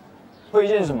推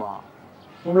荐什么啊？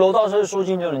我们柔道社是说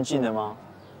进就能进的吗？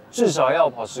至少要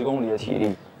跑10公里的体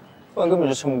力，不然根本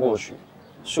就撑不过去，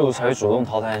所以我才会主动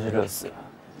淘汰那些热死了。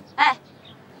哎，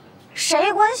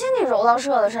谁关心你柔道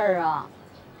社的事儿啊？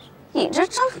你这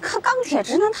钢铁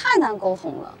直男太难沟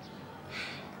通了。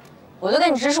我就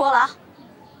跟你直说了啊，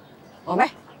宝贝儿，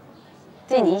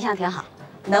对你印象挺好，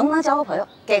能不能交个朋友，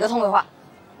给个通规话？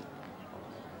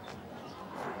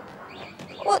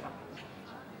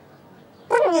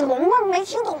不是你聋吗？没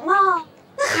听懂吗？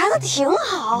那孩子挺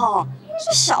好，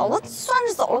这小子算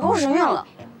是走了狗屎运了，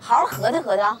好好合计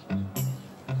合计啊。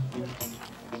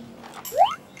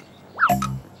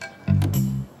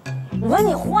我问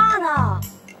你话呢。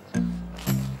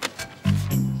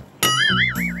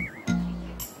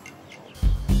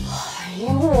哎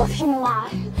呀，我的妈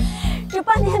呀！这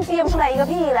半天憋不出来一个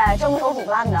屁来，蒸熟煮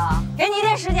烂的。给你一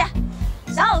天时间，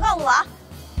想好告诉我啊。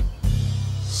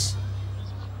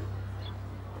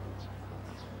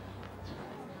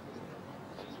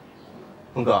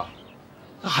峰哥，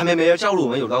他还没要加入我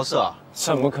们柔道社啊？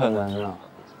怎么可能啊！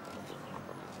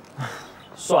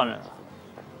算了，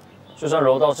就算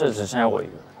柔道社只剩下我一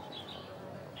个人，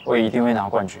我也一定会拿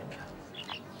冠军的。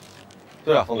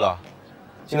对了，峰哥，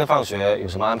今天放学有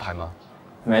什么安排吗？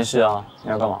没事啊，你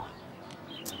要干嘛？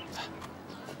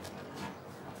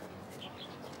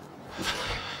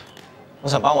我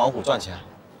想帮王虎赚钱。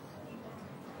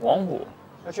王虎，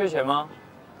他缺钱吗？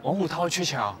王虎他会缺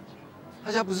钱啊？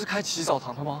他家不是开洗澡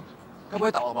堂的吗？该不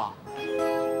会倒了吧？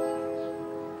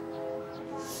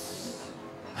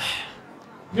哎，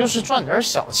就是赚点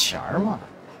小钱嘛，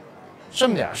这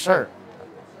么点事儿，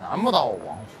难不倒我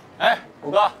王虎。哎，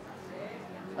虎哥，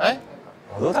哎，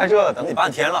我都在这等你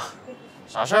半天了。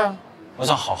啥事儿啊？我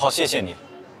想好好谢谢你。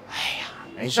哎呀，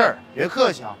没事儿，别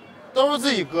客气啊，都是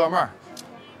自己哥们儿。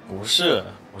不是，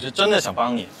我是真的想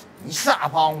帮你。你咋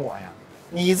帮我呀？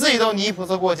你自己都泥菩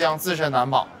萨过江，自身难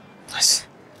保。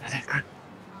来，看，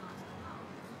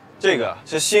这个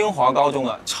是新华高中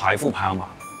的财富排行榜，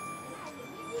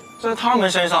在他们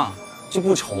身上就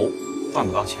不愁赚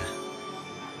不到钱。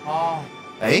哦，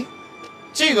哎，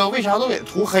这个为啥都给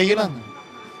涂黑了呢？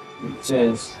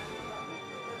这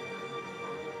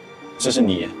是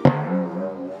你。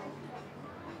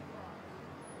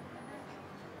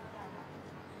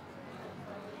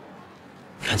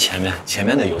看前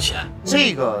面的有钱。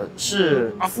这个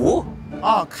是阿福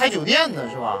啊，开酒店的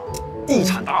是吧？地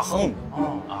产大亨。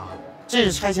哦啊，这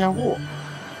是拆迁户。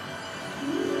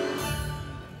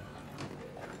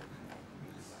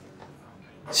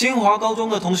新华高中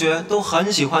的同学都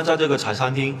很喜欢在这个茶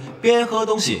餐厅边喝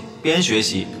东西边学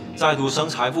习。在读生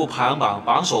财富排行榜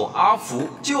榜首阿福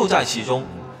就在其中。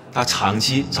他长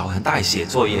期找人代写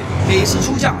作业，每次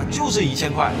出价就是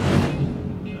1000块。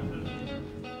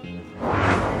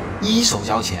一手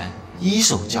交钱，一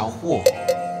手交货。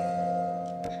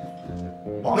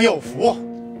王有福，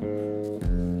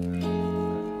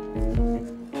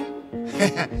嘿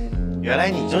嘿，原来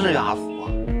你就是阿福啊！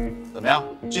怎么样，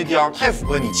这貂太符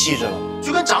合你气质了，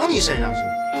就跟长你身上似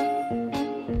的。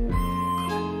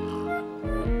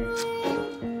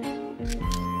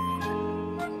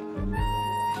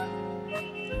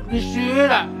必须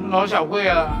的，老小贵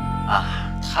啊！啊，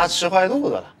他吃坏肚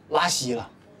子了，拉稀了，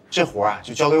这活啊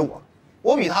就交给我，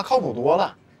我比他靠谱多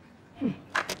了。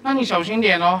那你小心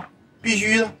点哦。必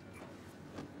须的。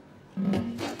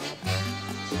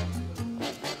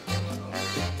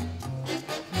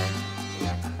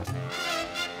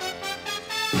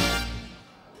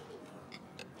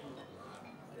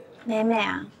美美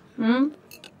啊，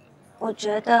我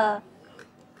觉得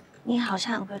你好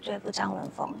像很会对付张文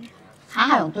峰。他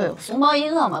还用对付？怂包一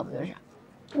个嘛，不就是？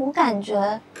我感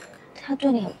觉他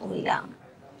对你很不一样。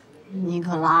你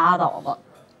可拉倒吧，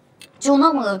就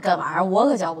那么个跟玩意儿，我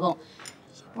可教不动，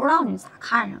也不知道你咋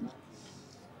看上的。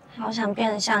好想变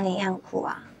得像你一样酷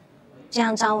啊，这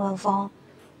样张文峰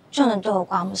就能对我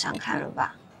刮目相看了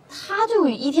吧？他就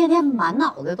一天天满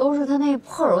脑袋都是他那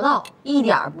破柔道，一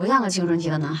点不像个青春期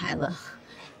的男孩子。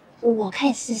我可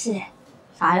以试试。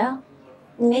啥呀？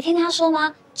你没听他说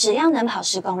吗？只要能跑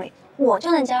10公里，我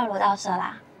就能加入柔道社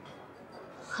啦。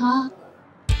哈？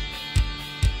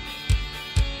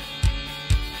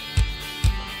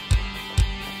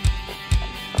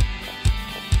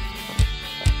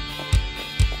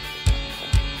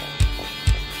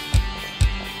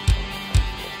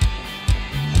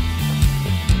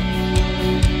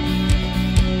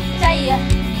佳怡，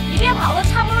你别跑了，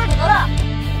差不多得了。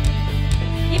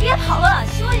你别跑了，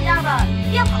休息一下吧，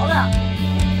别跑了。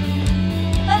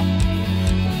哎。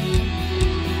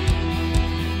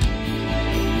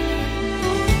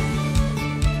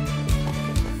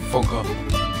峰哥，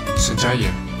沈佳宜，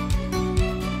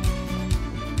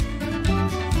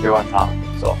别管他，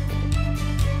走。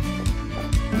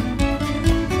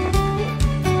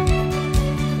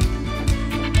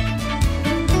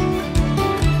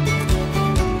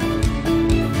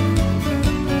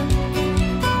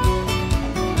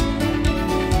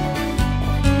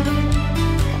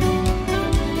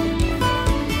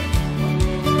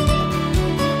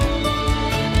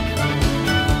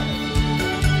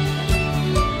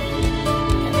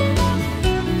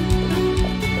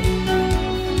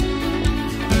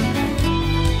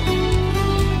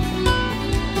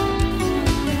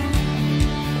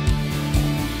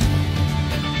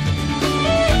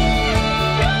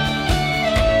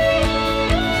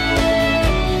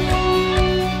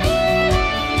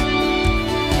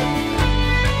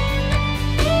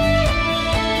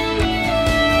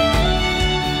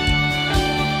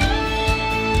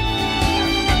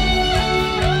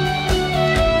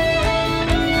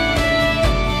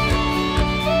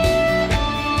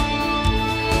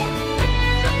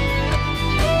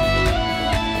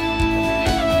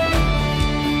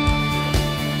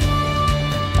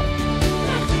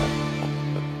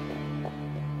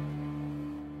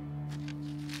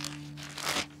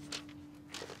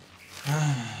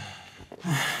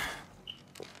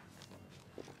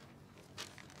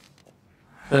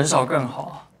人少更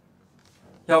好，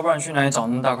要不然去哪里找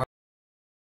那么大块？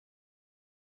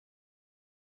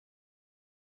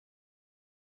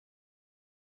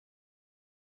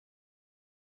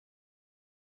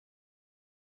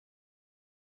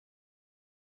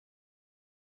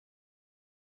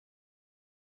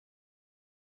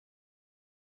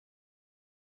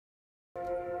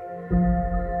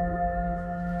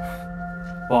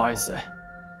不好意思，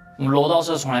我们柔道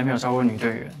社从来没有招过女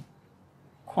队员。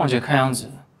况且看样子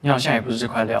你好像也不是这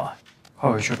块料啊，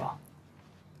快回去吧。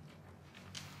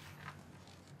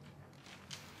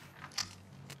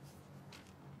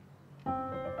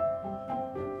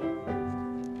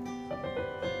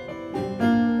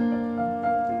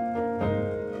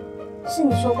是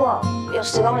你说过有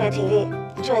10公里的体力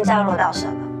就能加入柔道社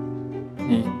了。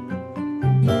你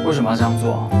为什么要这样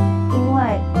做啊？因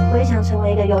为我也想成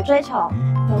为一个有追求、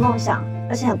有梦想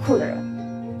而且很酷的人。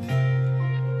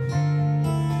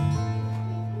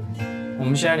我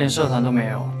们现在连社团都没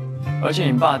有，而且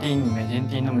你爸盯你每天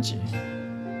盯那么紧，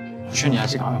我劝你还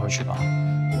是赶快回去吧。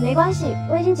没关系，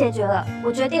我已经解决了，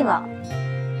我决定了。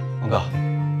峰哥，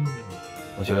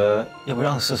我觉得要不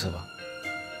让你试试吧？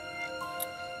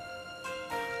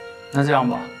那这样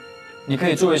吧，你可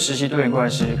以作为实习队员过来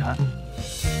试试看。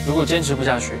如果坚持不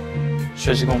下去，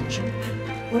随时跟我们说。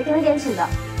我一定会坚持的。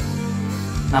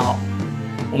那好，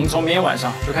我们从明天晚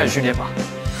上就开始训练吧。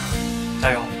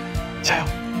加油，加油！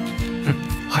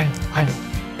欢迎欢迎。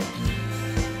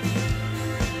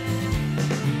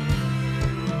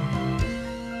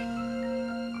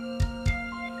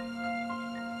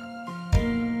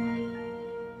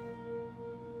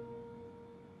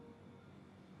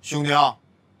兄弟啊，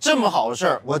这么好的事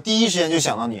儿，我第一时间就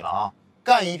想到你了啊！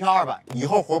干1票200，以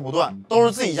后活不断，都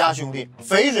是自己家兄弟，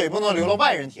肥水不能流到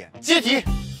外人田。接题。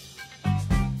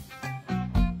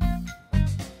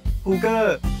虎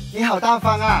哥，你好大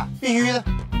方啊！必须的。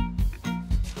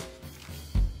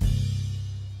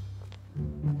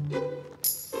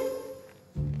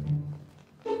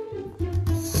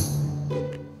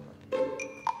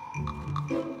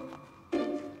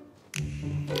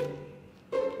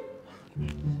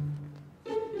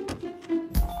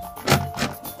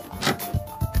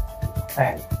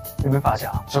哎，有没有发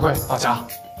夹？小贵，发夹。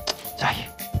佳怡，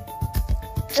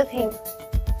这瓶。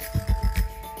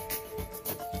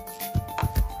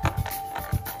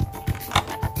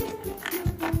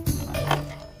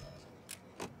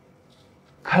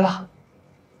开了。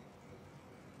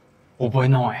我不会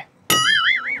弄哎。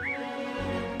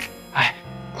哎，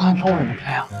刚才窗户怎么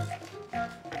开啊？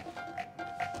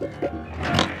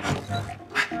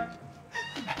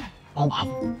帮我把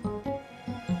扶。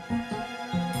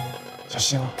小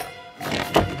心啊！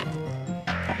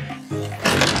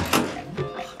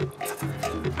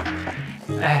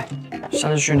哎，下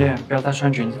次训练不要再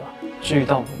穿裙子了。至于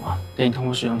到补嘛，等你通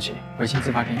过试用期，我亲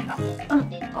自发给你的。嗯，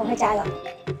我会加油。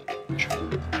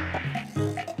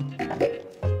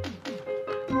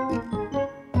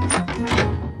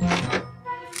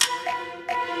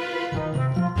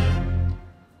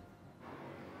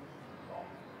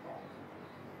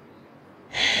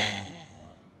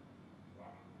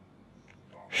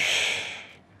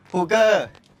虎哥，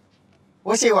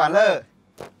我写完了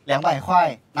，200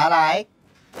块，拿来。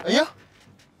哎呀，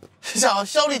这家伙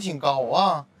效率挺高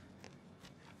啊！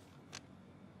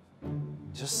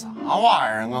这啥玩意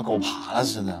儿啊，狗爬了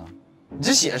似的！你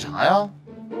这写啥呀？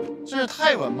这是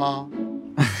泰文吗？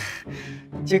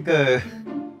这个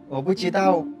我不知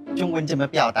道中文怎么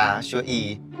表达，所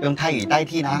以用泰语代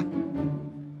替呢。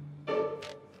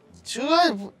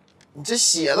这不，你这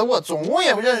写的我总共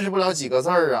也认识不了几个字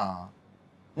儿啊！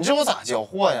你这我咋交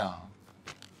货呀？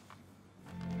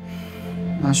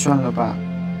那算了吧，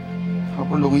好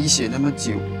不容易写那么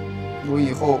久，我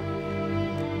以后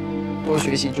多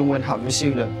学习中文好就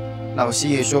是了。老师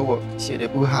也说我写的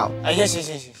不好。哎呀，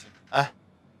行，哎，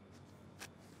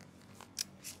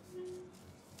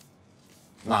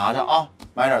拿着啊，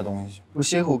买点东西去。不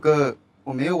是虎哥，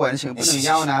我没有完成，不能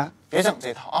要呢。别整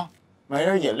这套啊，买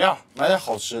点饮料，买点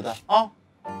好吃的啊。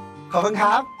ขอบคุณค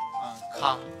รับ。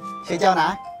卡。睡觉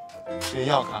呢？睡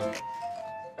觉卡。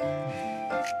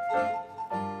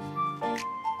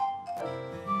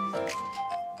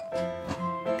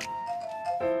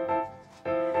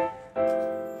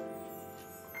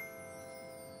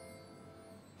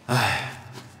哎，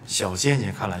小健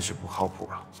健看来是不靠谱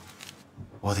啊，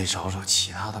我得找找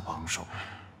其他的帮手。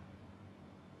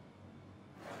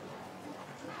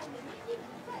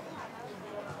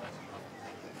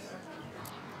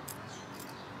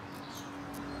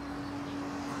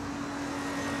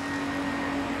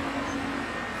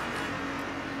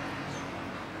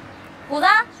虎子，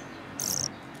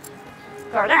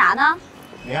搁这干啥呢？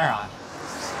没干啥呀。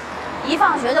一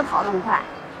放学就跑那么快，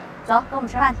走，跟我们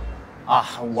吃饭去。啊，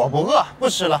我不饿，不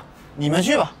吃了，你们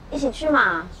去吧。一起去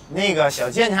嘛。那个小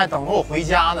健健还等着我回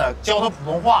家呢，教他普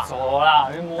通话。走啦，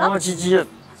别磨磨唧唧的，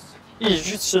一起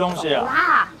去吃东西啊。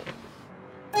啦。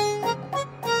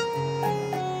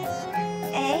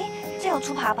哎，这有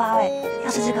猪扒包哎，要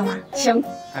吃这个吗？行，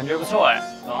感觉不错哎。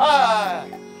哎，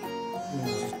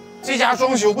这家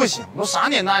装修不行，都啥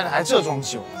年代了还这装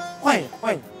修？换一个，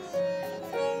换一个。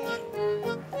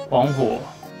王虎，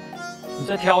你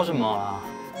在挑什么啊？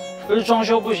不是装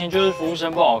修不行，就是服务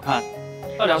生不好看，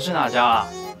到底要吃哪家啊？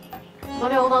都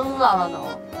溜达饿了都。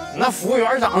那服务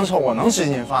员长得丑，我能吃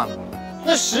进饭吗？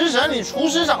那食神里厨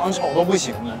师长得丑都不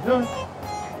行了，是不是？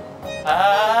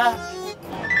哎，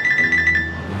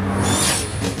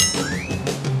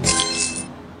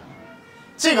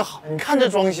这个好，你看这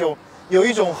装修，有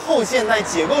一种后现代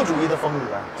解构主义的风格，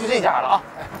就这家了啊。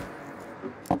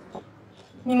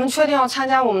你们确定要参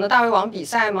加我们的大胃王比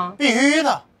赛吗？必须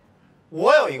的。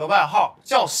我有一个外号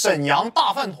叫沈阳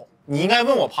大饭桶，你应该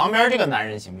问我旁边这个男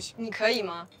人行不行？你可以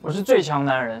吗？我是最强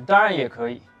男人，当然也可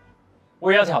以，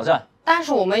我也要挑战。但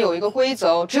是我们有一个规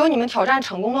则，只有你们挑战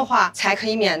成功的话才可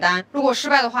以免单，如果失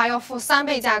败的话要付3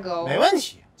倍价格哦。没问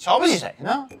题，瞧不起谁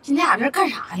呢？今天俩这是干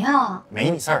啥呀？没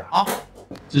你事儿啊。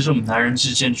这是我们男人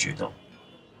之间决斗。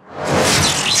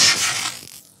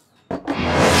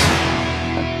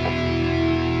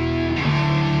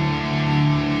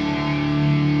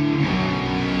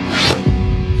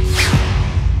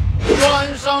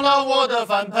端上了我的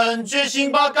饭盆，决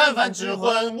心把干饭吃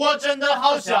浑。我真的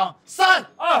好想3、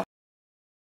2。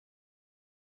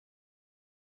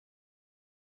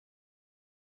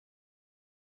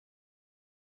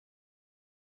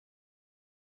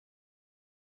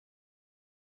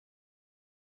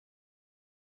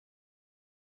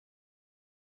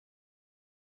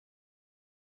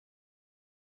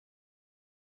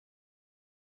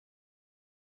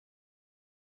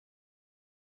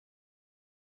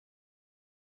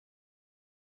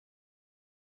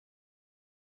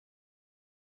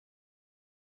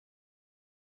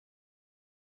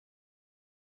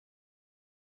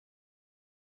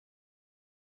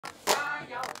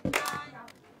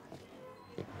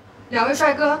2位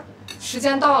帅哥，时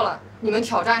间到了，你们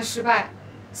挑战失败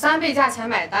，3倍价钱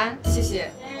买单，谢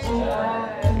谢。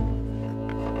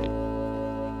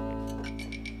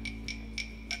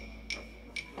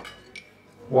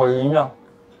我赢了，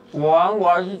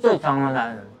果然是最强的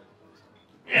男人。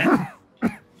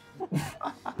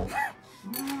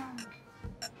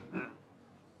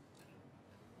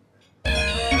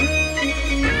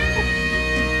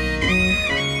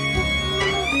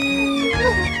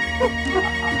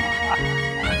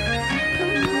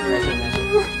没事没事。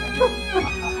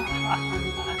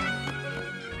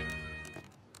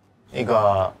那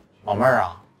个老妹儿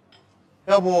啊，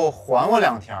要不还我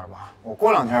2天吧，我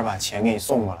过2天把钱给你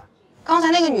送过来。刚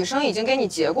才那个女生已经给你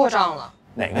结过账了。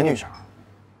哪个女生？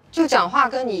就讲话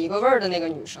跟你一个味儿的那个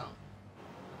女生。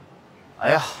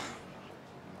哎呀，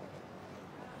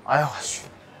哎呀我去！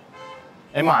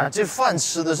哎呀妈呀，这饭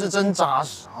吃的是真扎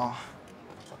实啊！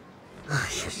哎呀，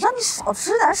让你少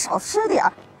吃点，少吃点，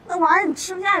那玩意儿你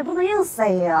吃不下也不能硬塞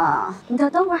呀。你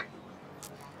等会儿，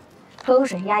喝口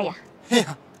水压压。哎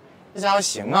呀，这家伙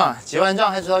行啊，结完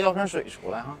账还知道要瓶水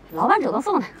出来哈。老板主动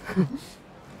送的。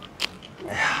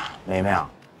哎呀，梅梅啊，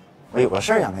我有个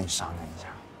事儿想跟你商量一下。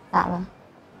咋了？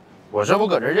我这不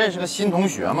搁这认识个新同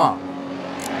学吗？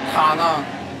他呢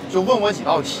就问我几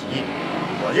道题，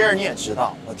我这人你也知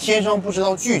道，我天生不知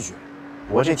道拒绝。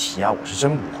不过这题啊，我是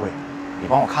真不会，你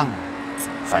帮我看看。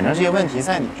反正这些问题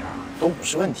在你这儿都不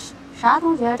是问题。啥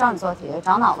同学找你做题？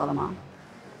长脑子了吗？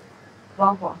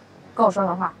王虎，跟我说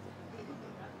说话。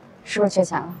是不是缺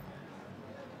钱了？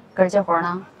跟人接活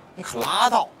呢？你可拉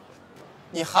倒！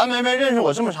你韩梅梅认识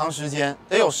我这么长时间，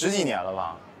得有10几年了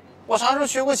吧？我啥时候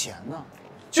缺过钱呢？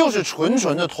就是纯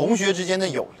纯的同学之间的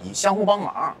友谊，相互帮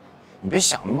忙。你别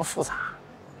想那么复杂。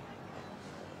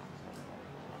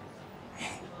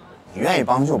你愿意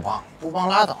帮就帮，不帮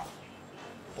拉倒。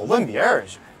我问别人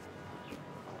去。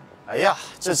哎呀，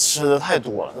这吃的太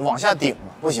多了，往下顶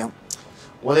了，不行，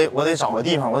我得找个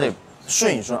地方，我得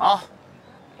顺一顺啊。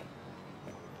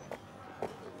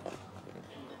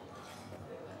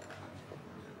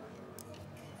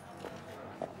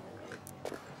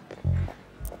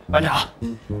班长，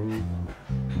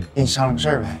跟你商量个事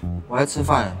儿呗。我还吃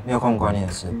饭，没有空管你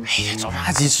的事。哎呀，着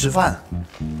啥急吃饭？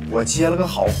我接了个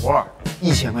好活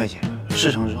，1000块钱，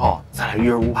事成之后咱俩1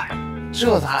人500，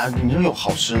这咱俩你说有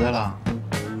好吃的了。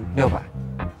600、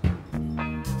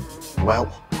550、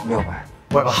600、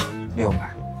580、600，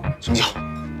成交。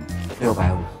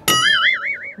650。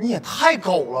你也太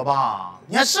狗了吧！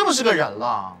你还是不是个人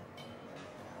了？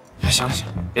哎，行了行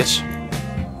了，别吃，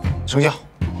成交。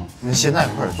你现在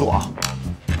快点做啊，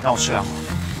让我吃2口。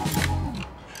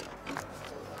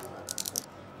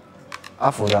阿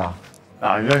福的，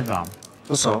哪认识啊？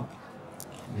不熟。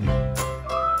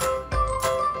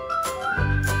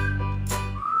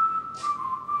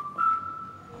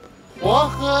我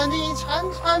和你缠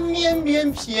缠绵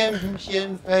绵，翩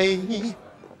翩飞。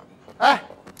哎，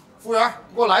服务员，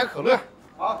给我来个可乐。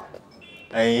好。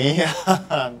哎呀，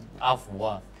阿福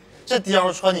啊，这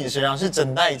貂穿你身上是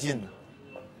真带劲呢。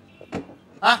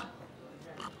啊，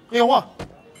验货。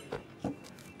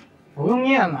不用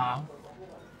验了，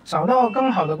找到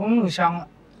更好的供应商了，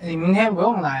你明天不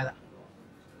用来了。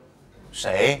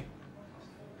谁？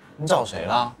你找谁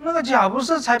了？那个假不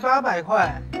是才800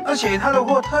块，而且他的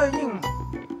货特硬。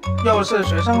要是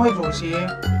学生会主席，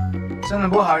真的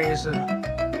不好意思了，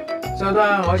这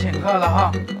顿我请客了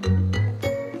哈。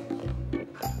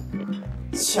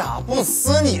贾布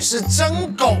斯，你是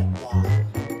真狗啊！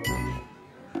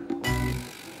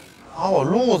把我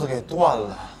路子给断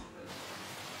了。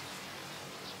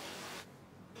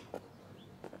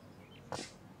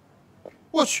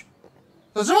我去，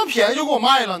咋这么便宜就给我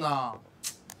卖了呢？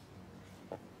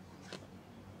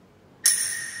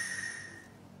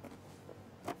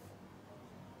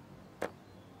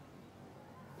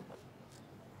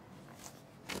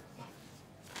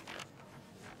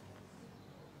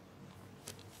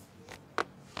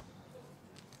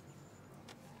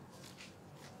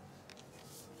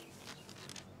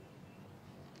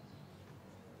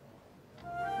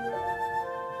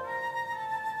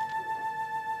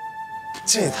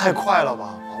这也太快了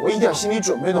吧！我一点心理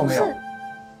准备都没有。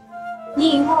你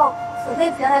以后可不可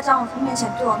以不要在张永峰面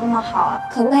前对我那么好啊？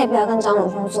可不可以不要跟张永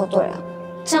峰作对啊？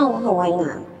这样我很为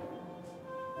难。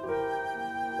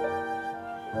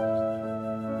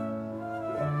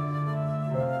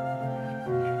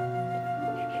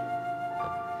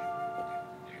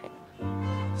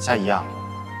夏怡啊，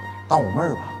当我妹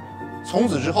儿吧。从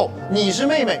此之后，你是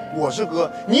妹妹，我是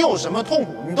哥，你有什么痛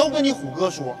苦，你都跟你虎哥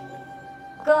说。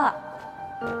哥。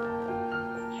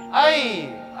哎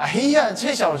呀，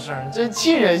这小声真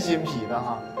沁人心脾的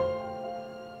哈。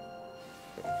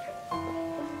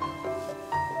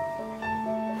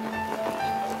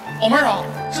老妹儿啊，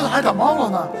这还感冒了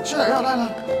呢，吃点药来来。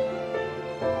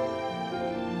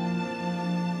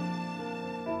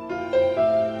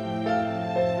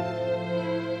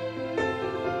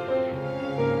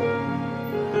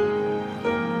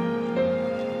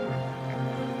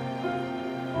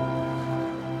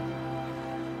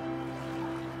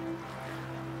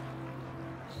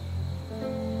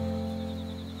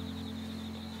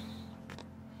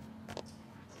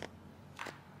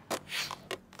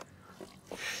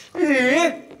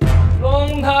咦，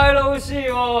龙台楼戏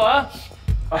哦啊！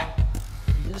哎，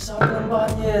你这三更半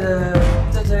夜的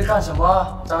在这里干什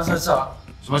么？张社长，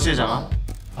什么谢长啊？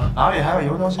哪里还有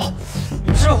油东西？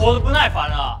你是活得不耐烦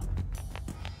了？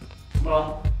怎么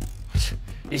了？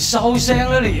你烧香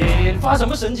了你发什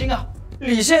么神经啊？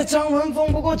你现在张文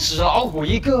峰不过纸老虎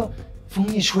一个，风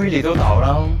一吹你都倒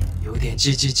了，有点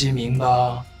自知之明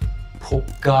吧？仆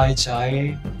街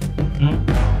仔，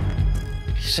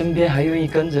身边还愿意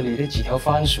跟着你的几条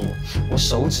番薯，我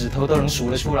手指头都能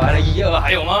数得出来了，1、2，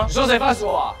还有吗？你说谁番薯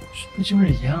啊？不就是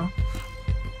你啊？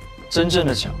真正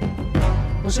的讲，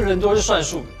不是人多是算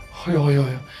数的。哎呦哎呦哎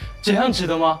呦，这样子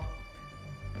的吗？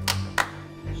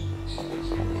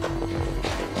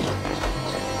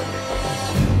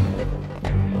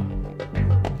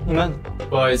你们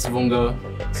不好意思，峰哥，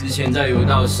之前在柔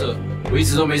道社，我一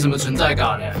直都没什么存在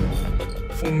感呢。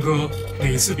峰哥，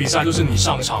每次比赛都是你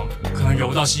上场，可能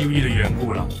柔道是优异的缘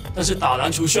故啦。但是打籃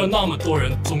球需要那麼多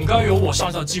人，總該有我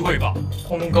上場機會吧？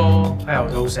峰哥喺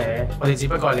柔道社，我哋只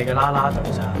不過係你嘅啦啦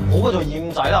隊咋，好過做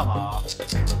厭仔啦嘛！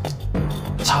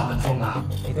查文峰啊，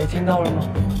你都聽到了嗎？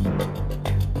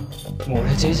我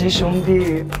的這些兄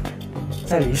弟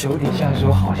在你手底下的時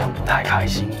候好像不太開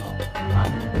心哦。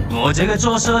我這個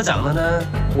做社長的呢，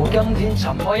我今天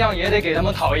怎麼樣也得給他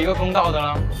們討一個公道的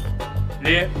啦。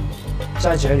你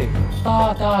在這裡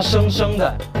大大聲聲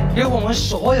的給我們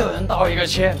所有人道一個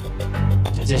歉，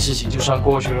這件事情就算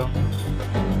過去了。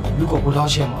如果不道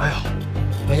歉嘛，哎呀，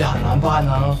我們也很難辦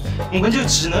啊。我們就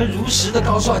只能如實的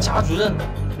告訴賈主任，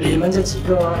你們這幾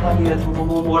個半夜偷偷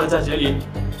摸摸的在這裡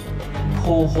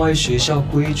破壞學校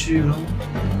規矩了。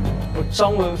我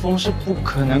張文峰是不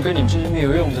可能跟你們這些沒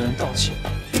有用的人道歉。